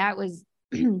 And that was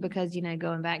because,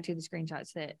 going back to the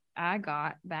screenshots that I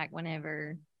got back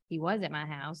whenever he was at my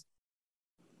house,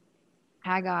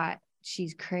 I got,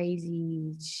 she's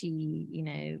crazy. She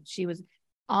was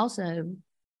also,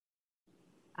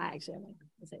 I actually don't want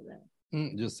to say that.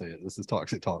 Just say it. This is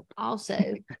toxic talk. Also,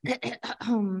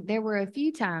 there were a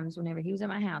few times whenever he was at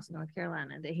my house in North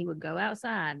Carolina that he would go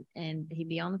outside and he'd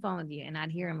be on the phone with you, and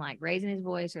I'd hear him like raising his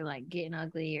voice or like getting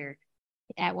ugly, or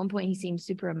at one point he seemed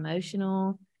super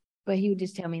emotional, but he would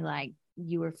just tell me like,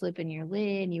 you were flipping your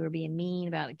lid and you were being mean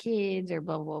about the kids or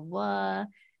blah, blah, blah.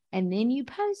 And then you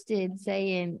posted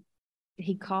saying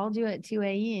he called you at 2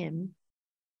 a.m.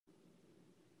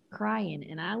 crying.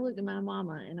 And I looked at my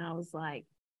mama and I was like,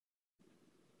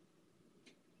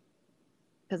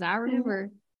 because I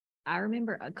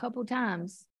remember a couple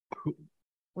times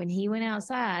when he went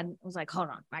outside, I was like, hold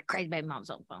on, my crazy baby mom's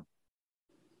on the phone.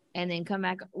 And then come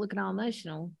back looking all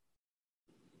emotional.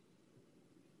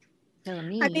 Telling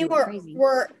me, I mean,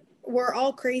 we're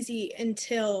all crazy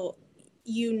until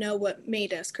you know what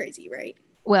made us crazy, right?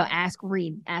 Well, ask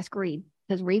Reed,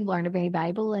 because Reed learned a very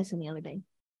valuable lesson the other day.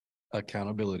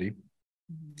 Accountability.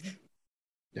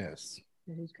 Yes.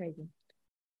 Who's crazy?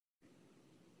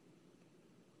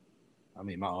 I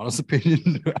mean, my honest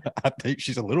opinion, I think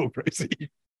she's a little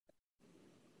crazy.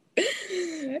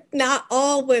 Not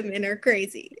all women are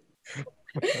crazy.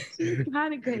 She's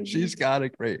kind of crazy. She's kind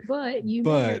of crazy. But you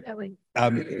made it that way.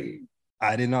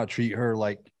 I did not treat her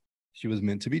like she was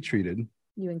meant to be treated.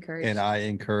 You encouraged. And I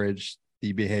encouraged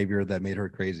the behavior that made her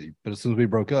crazy. But as soon as we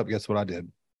broke up, guess what I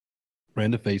did?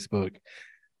 Ran to Facebook,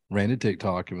 ran to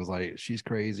TikTok, and was like, she's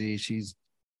crazy. She's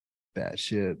bad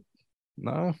shit.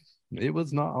 No, it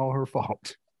was not all her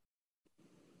fault.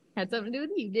 Had something to do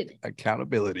with you, didn't it?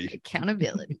 Accountability.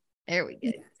 There we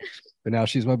go. But now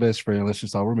she's my best friend. Let's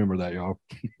just all remember that, y'all.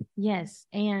 Yes.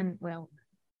 And, well.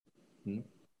 And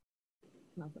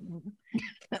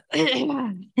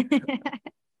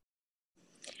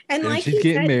like she's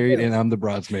getting married, and I'm the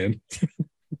bridesman.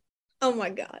 Oh my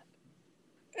God.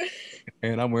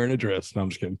 And I'm wearing a dress. No, I'm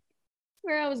just kidding.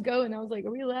 Where I was going, I was like,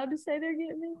 are we allowed to say they're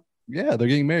getting married? Yeah, they're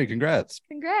getting married. Congrats.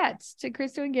 Congrats to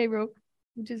Crystal and Gabriel,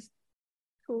 which is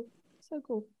cool. So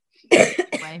cool.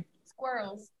 Anyway,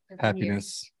 squirrels.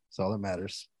 Happiness. That's all that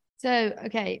matters. So,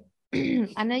 okay.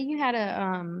 I know you had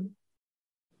a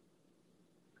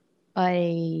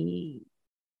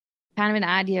kind of an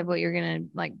idea of what you're gonna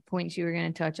like points you were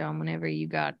gonna touch on whenever you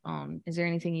got on. Is there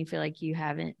anything you feel like you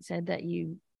haven't said that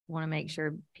you want to make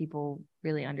sure people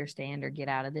really understand or get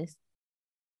out of this?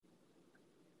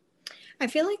 I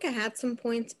feel like I had some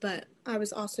points, but I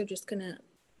was also just gonna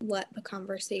let the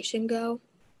conversation go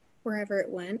wherever it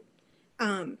went.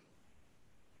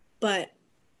 But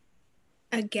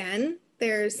again,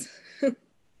 there's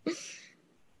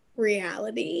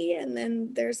reality and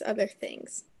then there's other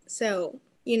things. So,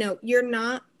 you're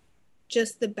not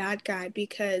just the bad guy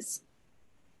because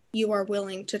you are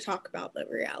willing to talk about the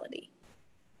reality.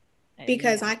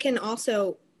 Because I can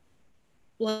also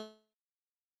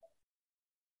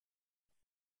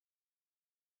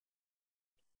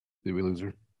Did we lose her?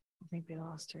 I think we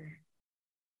lost her.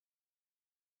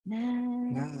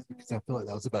 No, because I feel like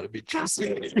that was about to be just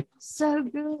so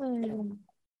good.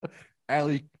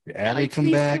 Allie,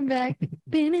 come back. Come back.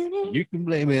 You can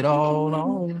blame it all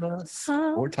on us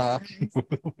or Ty,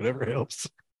 whatever helps.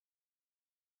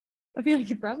 I feel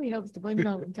like it probably helps to blame it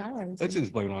on Ty. Let's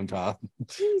just blame it on Ty.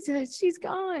 Jesus, she's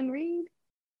gone, Reed.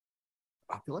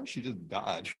 I feel like she just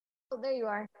died. Oh, there you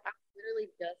are. I literally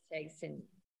just texted.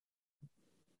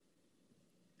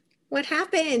 What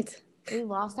happened? We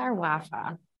lost our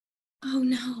Wi-Fi. Oh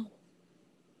no.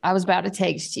 I was about to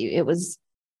text you. It was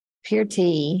pure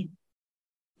tea.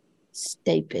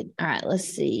 Stupid. All right, let's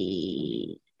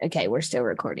see. Okay, we're still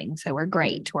recording, so we're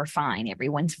great. We're fine.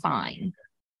 Everyone's fine.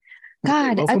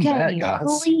 God, okay. Back,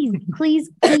 please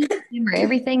remember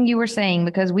everything you were saying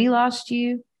because we lost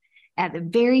you at the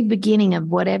very beginning of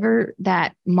whatever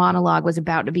that monologue was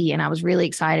about to be, and I was really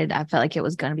excited. I felt like it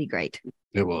was going to be great.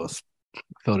 It was.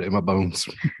 I felt it in my bones.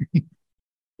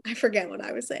 I forget what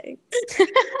I was saying.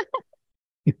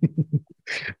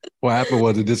 What happened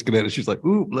was it disconnected. She's like,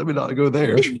 ooh, let me not go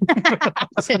there.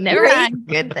 So never mind.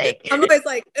 Good thing. I'm always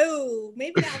like, oh,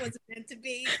 maybe that wasn't meant to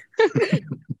be.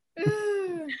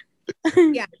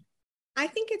 Yeah. I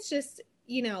think it's just,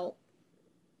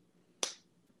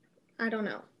 I don't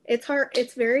know. It's hard.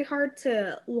 It's very hard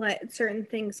to let certain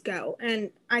things go.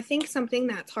 And I think something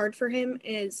that's hard for him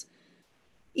is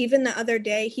even the other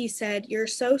day he said, you're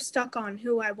so stuck on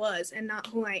who I was and not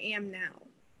who I am now.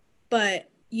 But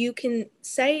you can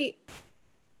say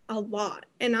a lot.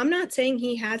 And I'm not saying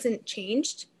he hasn't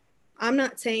changed. I'm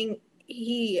not saying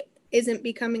he isn't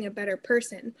becoming a better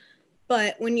person.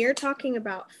 But when you're talking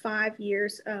about 5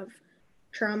 years of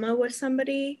trauma with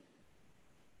somebody,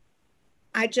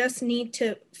 I just need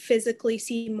to physically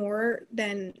see more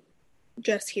than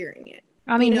just hearing it.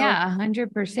 I mean, yeah,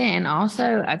 100%.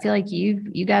 Also, I feel like you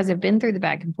guys have been through the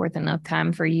back and forth enough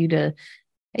time for you to,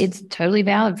 it's totally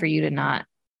valid for you to not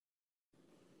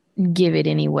give it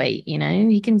any weight.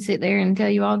 He can sit there and tell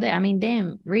you all day. I mean,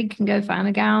 damn, Reed can go find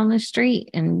a guy on the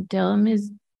street and tell him there's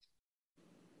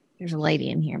a lady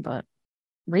in here, but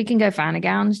Reed can go find a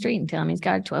guy on the street and tell him he's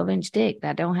got a 12-inch dick.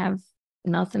 That don't have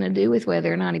nothing to do with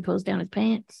whether or not he pulls down his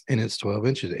pants. And it's 12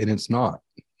 inches, and it's not.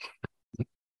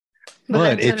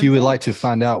 But if you would like to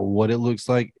find out what it looks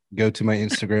like, go to my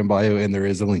Instagram bio, and there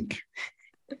is a link.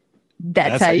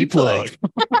 That's how you plug.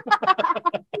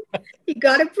 You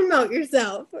got to promote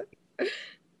yourself.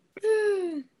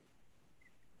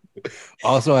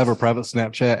 Also, I have a private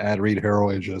Snapchat at Reed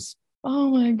Harrell Ages. Oh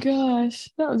my gosh,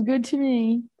 that was good to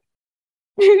me.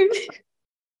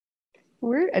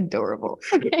 We're adorable.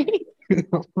 Okay.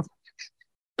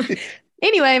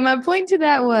 Anyway, my point to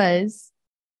that was,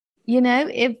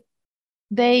 if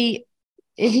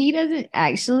he doesn't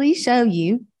actually show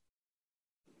you,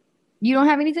 you don't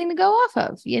have anything to go off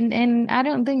of. And I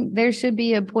don't think there should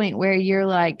be a point where you're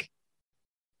like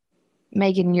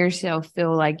making yourself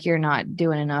feel like you're not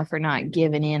doing enough or not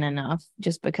giving in enough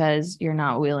just because you're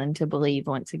not willing to believe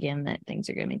once again that things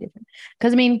are going to be different.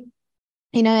 Because, I mean,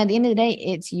 at the end of the day,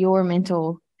 it's your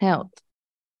mental health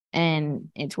and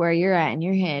it's where you're at in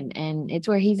your head and it's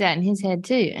where he's at in his head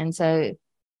too. And so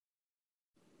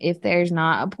if there's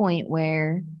not a point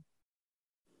where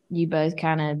you both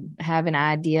kind of have an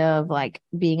idea of like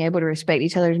being able to respect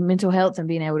each other's mental health and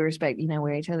being able to respect,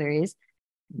 where each other is,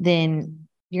 then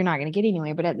you're not going to get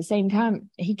anywhere. But at the same time,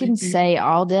 he can say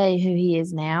all day who he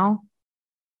is now.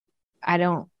 I'm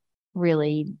not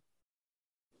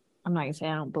going to say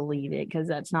I don't believe it because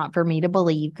that's not for me to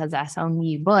believe because that's on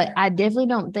you. But I definitely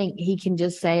don't think he can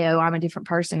just say, oh, I'm a different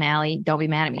person, Allie. Don't be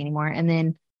mad at me anymore. And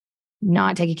then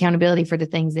not take accountability for the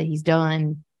things that he's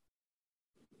done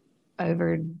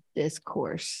over this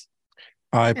course.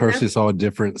 I personally saw a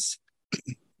difference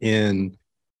in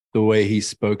the way he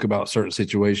spoke about certain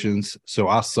situations. So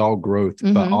I saw growth,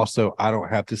 but also I don't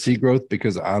have to see growth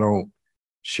because I don't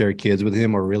share kids with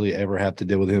him or really ever have to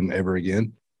deal with him ever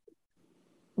again.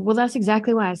 Well, that's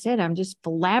exactly why I said I'm just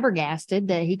flabbergasted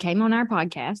that he came on our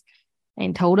podcast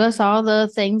and told us all the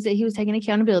things that he was taking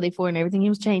accountability for and everything he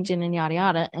was changing and yada,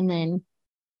 yada. And then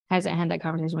hasn't had that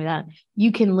conversation with that.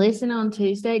 You can listen on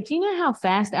Tuesday. Do you know how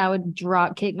fast I would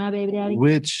drop kick my baby daddy?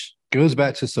 Which goes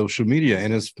back to social media.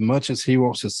 And as much as he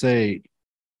wants to say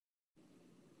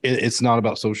it's not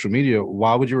about social media,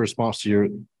 why would your response to your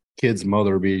kid's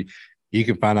mother be, you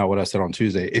can find out what I said on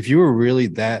Tuesday? If you were really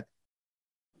that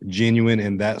genuine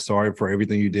and that sorry for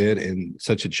everything you did and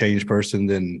such a changed person,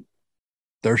 then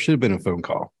there should have been a phone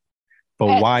call.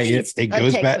 But why it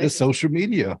goes back to social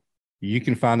media. You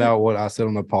can find out what I said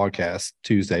on the podcast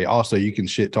Tuesday. Also, you can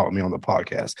shit talk me on the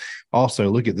podcast. Also,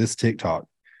 look at this TikTok.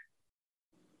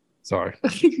 Sorry.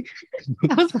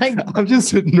 I was like, I'm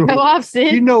just ignoring. go off,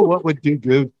 sis. You know what would do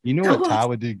good? You know what Ty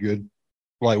would do good?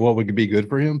 Like what would be good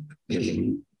for him?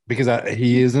 Because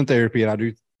he is in therapy and I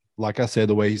do, like I said,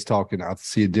 the way he's talking, I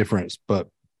see a difference, but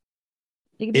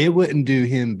it wouldn't do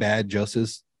him bad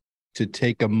justice to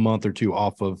take a month or two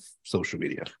off of social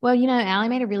media. Well, you know, Allie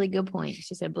made a really good point.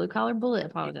 She said blue collar bullet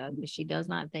apologized, but she does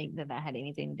not think that had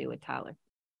anything to do with Tyler.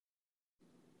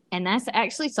 And that's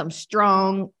actually some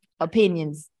strong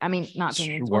opinions. I mean, not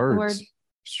opinions. Words.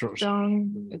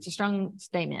 Strong. It's a strong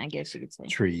statement, I guess you could say.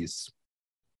 Trees.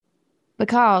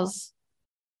 Because,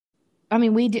 I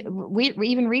mean, we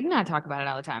even Reed and I talk about it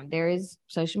all the time. There is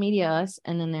social media us,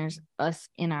 and then there's us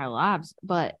in our lives.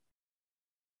 But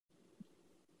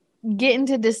getting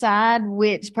to decide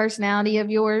which personality of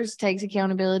yours takes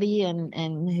accountability and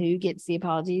who gets the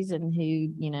apologies and who,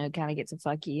 you know, kind of gets a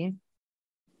fuck you.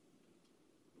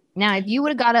 Now, if you would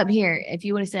have got up here, if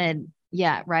you would have said,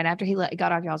 yeah, right after he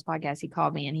got off y'all's podcast, he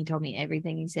called me and he told me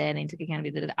everything he said and he took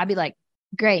accountability, I'd be like,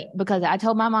 great, because I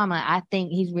told my mama, I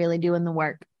think he's really doing the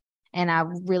work and I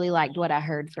really liked what I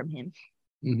heard from him.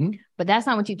 Mm-hmm. But that's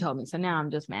not what you told me. So now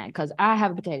I'm just mad because I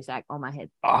have a potato sack on my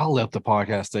head. I left the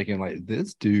podcast thinking like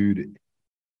this dude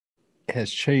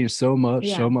has changed so much,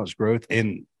 so much growth.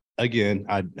 And again,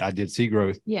 I did see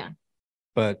growth. Yeah.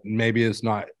 But maybe it's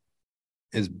not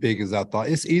as big as I thought.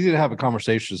 It's easy to have a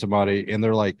conversation with somebody and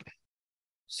they're like,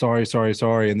 sorry.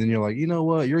 And then you're like, you know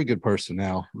what? You're a good person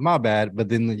now. My bad. But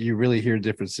then you really hear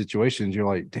different situations. You're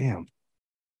like, damn,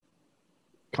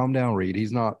 calm down, Reed.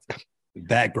 He's not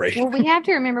that great. Well, we have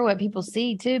to remember what people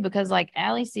see too, because like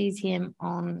Allie sees him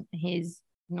on his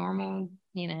normal,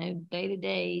 you know,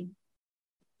 day-to-day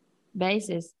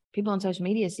basis. People on social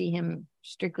media see him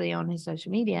strictly on his social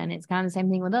media, and it's kind of the same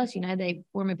thing with us. You know, they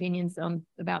form opinions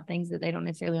about things that they don't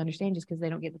necessarily understand just because they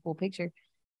don't get the full picture.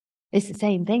 It's the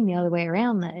same thing the other way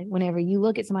around, though. Whenever you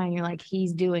look at somebody and you're like,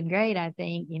 he's doing great, I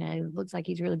think, you know, looks like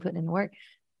he's really putting in the work.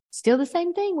 Still the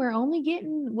same thing. We're only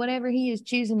getting whatever he is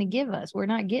choosing to give us. We're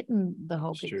not getting the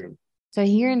whole picture. True. So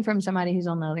hearing from somebody who's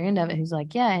on the other end of it, who's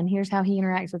like, yeah, and here's how he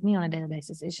interacts with me on a daily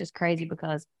basis. It's just crazy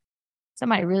because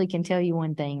somebody really can tell you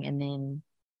one thing and then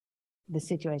the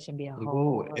situation be a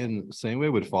whole. Well, and the same way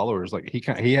with followers, like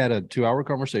he had a 2-hour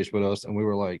conversation with us and we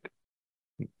were like,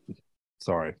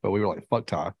 sorry, but we were like, fuck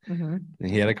Ty. Mm-hmm.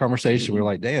 And he had a conversation. We were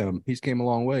like, damn, he's came a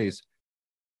long ways.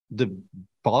 The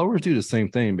followers do the same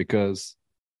thing because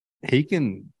he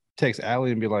can text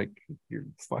Allie and be like,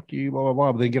 fuck you, blah, blah,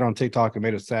 blah. But then get on TikTok and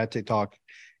made a sad TikTok.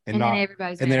 And not,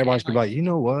 everybody's gonna be like, you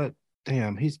know what?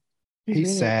 Damn, he's really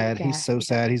sad. He's so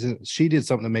sad. She did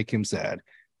something to make him sad.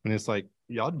 And it's like,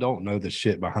 y'all don't know the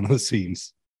shit behind the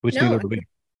scenes, which neither do we.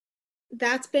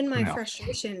 That's been my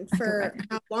frustration for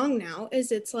how long now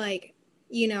is it's like,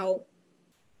 you know,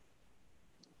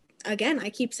 again, I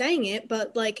keep saying it,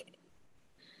 but like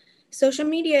social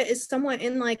media is somewhat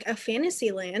in like a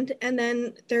fantasy land, and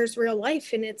then there's real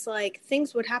life, and it's like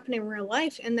things would happen in real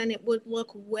life and then it would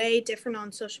look way different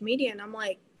on social media, and I'm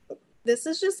like, this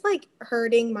is just like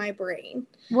hurting my brain.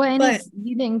 Well, and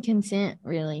you didn't consent,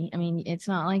 really. I mean, it's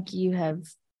not like you have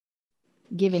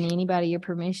given anybody your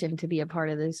permission to be a part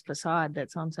of this facade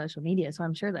that's on social media, so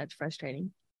I'm sure that's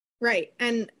frustrating. Right.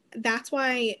 And that's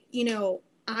why, you know,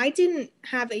 I didn't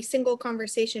have a single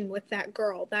conversation with that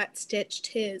girl that stitched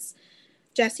his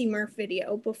Jesse Murph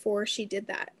video before she did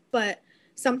that. But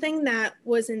something that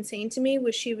was insane to me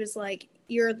was she was like,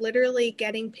 you're literally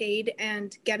getting paid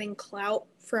and getting clout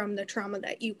from the trauma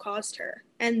that you caused her.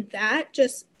 And that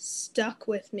just stuck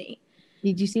with me.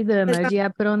 Did you see the emoji I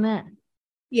put on that?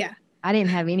 Yeah. I didn't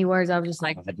have any words. I was just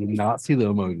like, I did not see the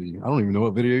emoji. I don't even know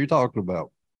what video you're talking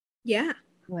about. Yeah.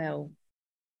 well,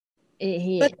 it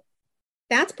hit. But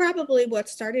that's probably what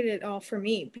started it all for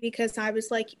me, because I was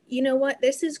like, you know what?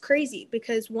 This is crazy,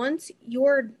 because once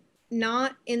you're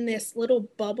not in this little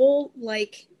bubble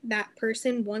like that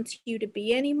person wants you to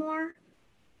be anymore,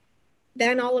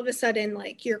 then all of a sudden,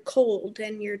 like, you're cold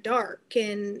and you're dark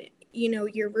and,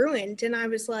 you're ruined. And I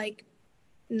was like,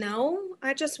 no,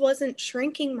 I just wasn't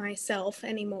shrinking myself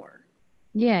anymore.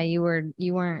 Yeah, you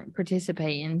weren't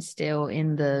participating still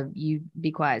in the you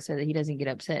be quiet so that he doesn't get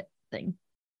upset thing.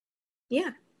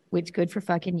 Yeah. Which good for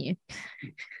fucking you.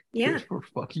 Yeah. Good for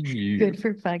fucking you. Good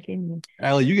for fucking you.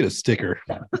 Allie, you get a sticker.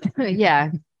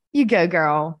 Yeah. You go,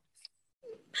 girl.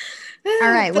 All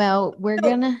right. Well, we're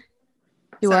gonna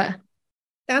do what?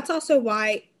 That's also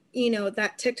why,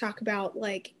 that TikTok about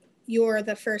like you're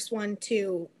the first one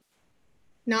to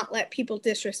not let people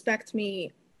disrespect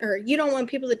me, or you don't want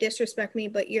people to disrespect me,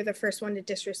 but you're the first one to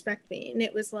disrespect me. And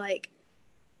it was like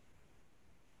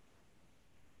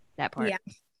That part. Yeah.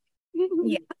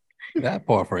 Yeah. That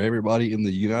part for everybody in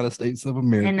the United States of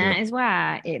America. And that is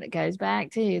why it goes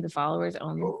back to the followers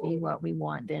only see what we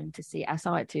want them to see. I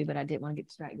saw it too, but I didn't want to get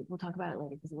distracted. We'll talk about it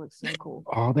later because it looks so cool.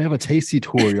 Oh, they have a tasty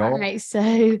tour, y'all. All right,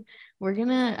 so we're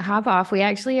gonna hop off. We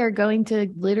actually are going to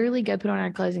literally go put on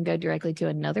our clothes and go directly to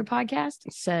another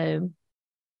podcast. So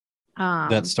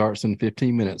that starts in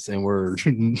 15 minutes, and we're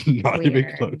not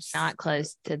even close. Not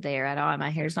close to there at all.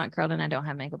 My hair's not curled and I don't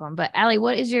have makeup on. But Allie,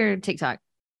 what is your TikTok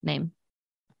name?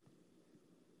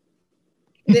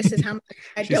 This is how much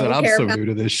I She don't said, I'm care so about. new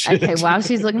to this shit. Okay, while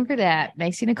she's looking for that,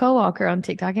 Macy Nicole Walker on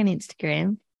TikTok and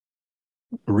Instagram.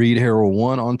 Reed Harrell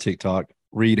 1 on TikTok,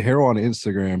 Reed Harrell on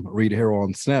Instagram, Reed Harrell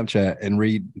on Snapchat, and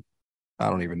Reed, I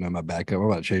don't even know my backup. I'm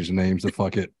about to change the names, so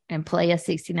fuck it. And Playa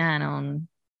 69 on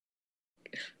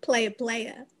Playa.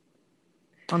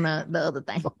 on the other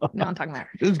thing. No, I'm talking about.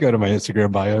 Just go to my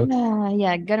Instagram bio.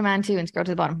 Yeah, go to mine too and scroll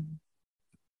to the bottom.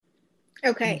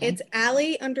 Okay, it's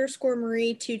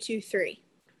Allie_Marie 223.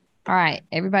 All right,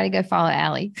 everybody go follow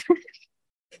Allie.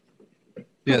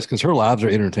 Yes, because her lives are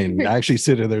entertaining. I actually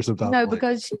sit in there sometimes. No,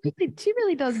 because she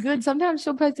really does good. Sometimes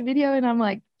she'll post a video and I'm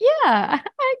like, yeah,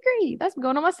 I agree. That's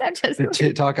going on my Snapchat. The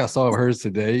TikTok I saw of hers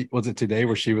today, was it today,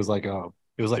 where she was like,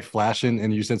 it was like flashing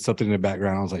and you said something in the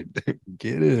background. I was like,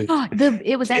 get it.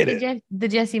 It was at the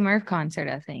Jesse Murph concert,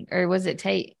 I think. Or was it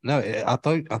Tate? No, I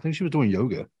think she was doing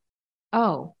yoga.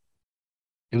 Oh.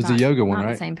 It was the yoga one, right?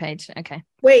 right? The same page. Okay.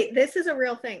 Wait, this is a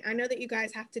real thing. I know that you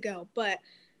guys have to go, but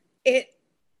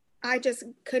I just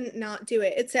couldn't not do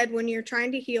it. It said, when you're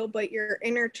trying to heal, but your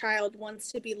inner child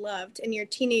wants to be loved and your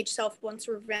teenage self wants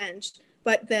revenge,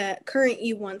 but the current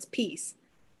you wants peace.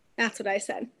 That's what I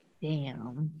said.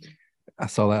 Damn. I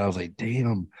saw that. I was like,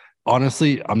 damn.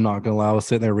 Honestly, I'm not going to lie. I was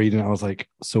sitting there reading. I was like,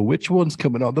 so which one's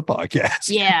coming on the podcast?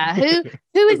 Yeah.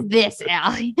 Who is this,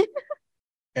 Allie?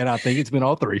 And I think it's been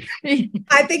all three.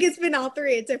 I think it's been all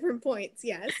three at different points.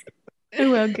 Yes.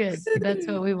 Well, good. That's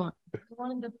what we want. We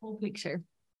wanted the full picture.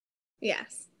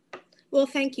 Yes. Well,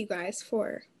 thank you guys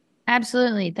for.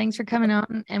 Absolutely. Thanks for coming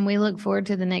on. And we look forward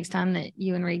to the next time that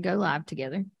you and Reed go live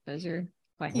together. Those are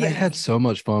quite I had so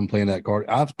much fun playing that card.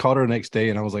 I caught her the next day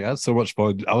and I was like, I had so much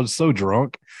fun. I was so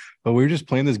drunk, but we were just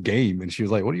playing this game. And she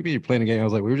was like, what do you mean you're playing a game? I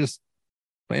was like, we were just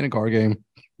playing a card game.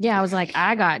 Yeah. I was like,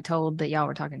 I got told that y'all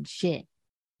were talking shit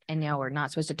and y'all were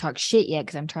not supposed to talk shit yet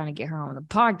because I'm trying to get her on the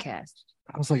podcast.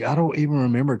 I was like, I don't even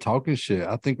remember talking shit.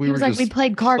 I think we were like, we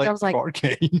played cards. I was like, card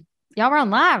game. Y'all were on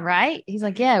live, right? He's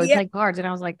like, yeah, we played cards. And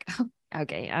I was like, oh,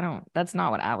 okay, that's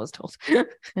not what I was told.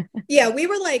 Yeah, we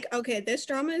were like, okay, this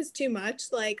drama is too much.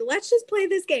 Like, let's just play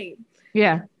this game.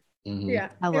 Yeah. Mm-hmm. Yeah.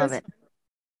 I love it.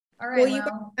 All right.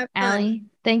 Well, Allie,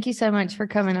 thank you so much for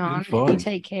coming on. You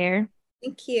take care.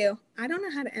 Thank you. I don't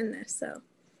know how to end this, so.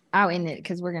 I'll end it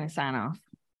because we're going to sign off.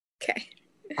 Okay.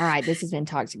 All right. This has been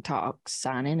Toxic Talk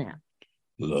signing out.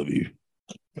 Love you.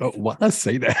 Oh, why did I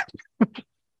say that?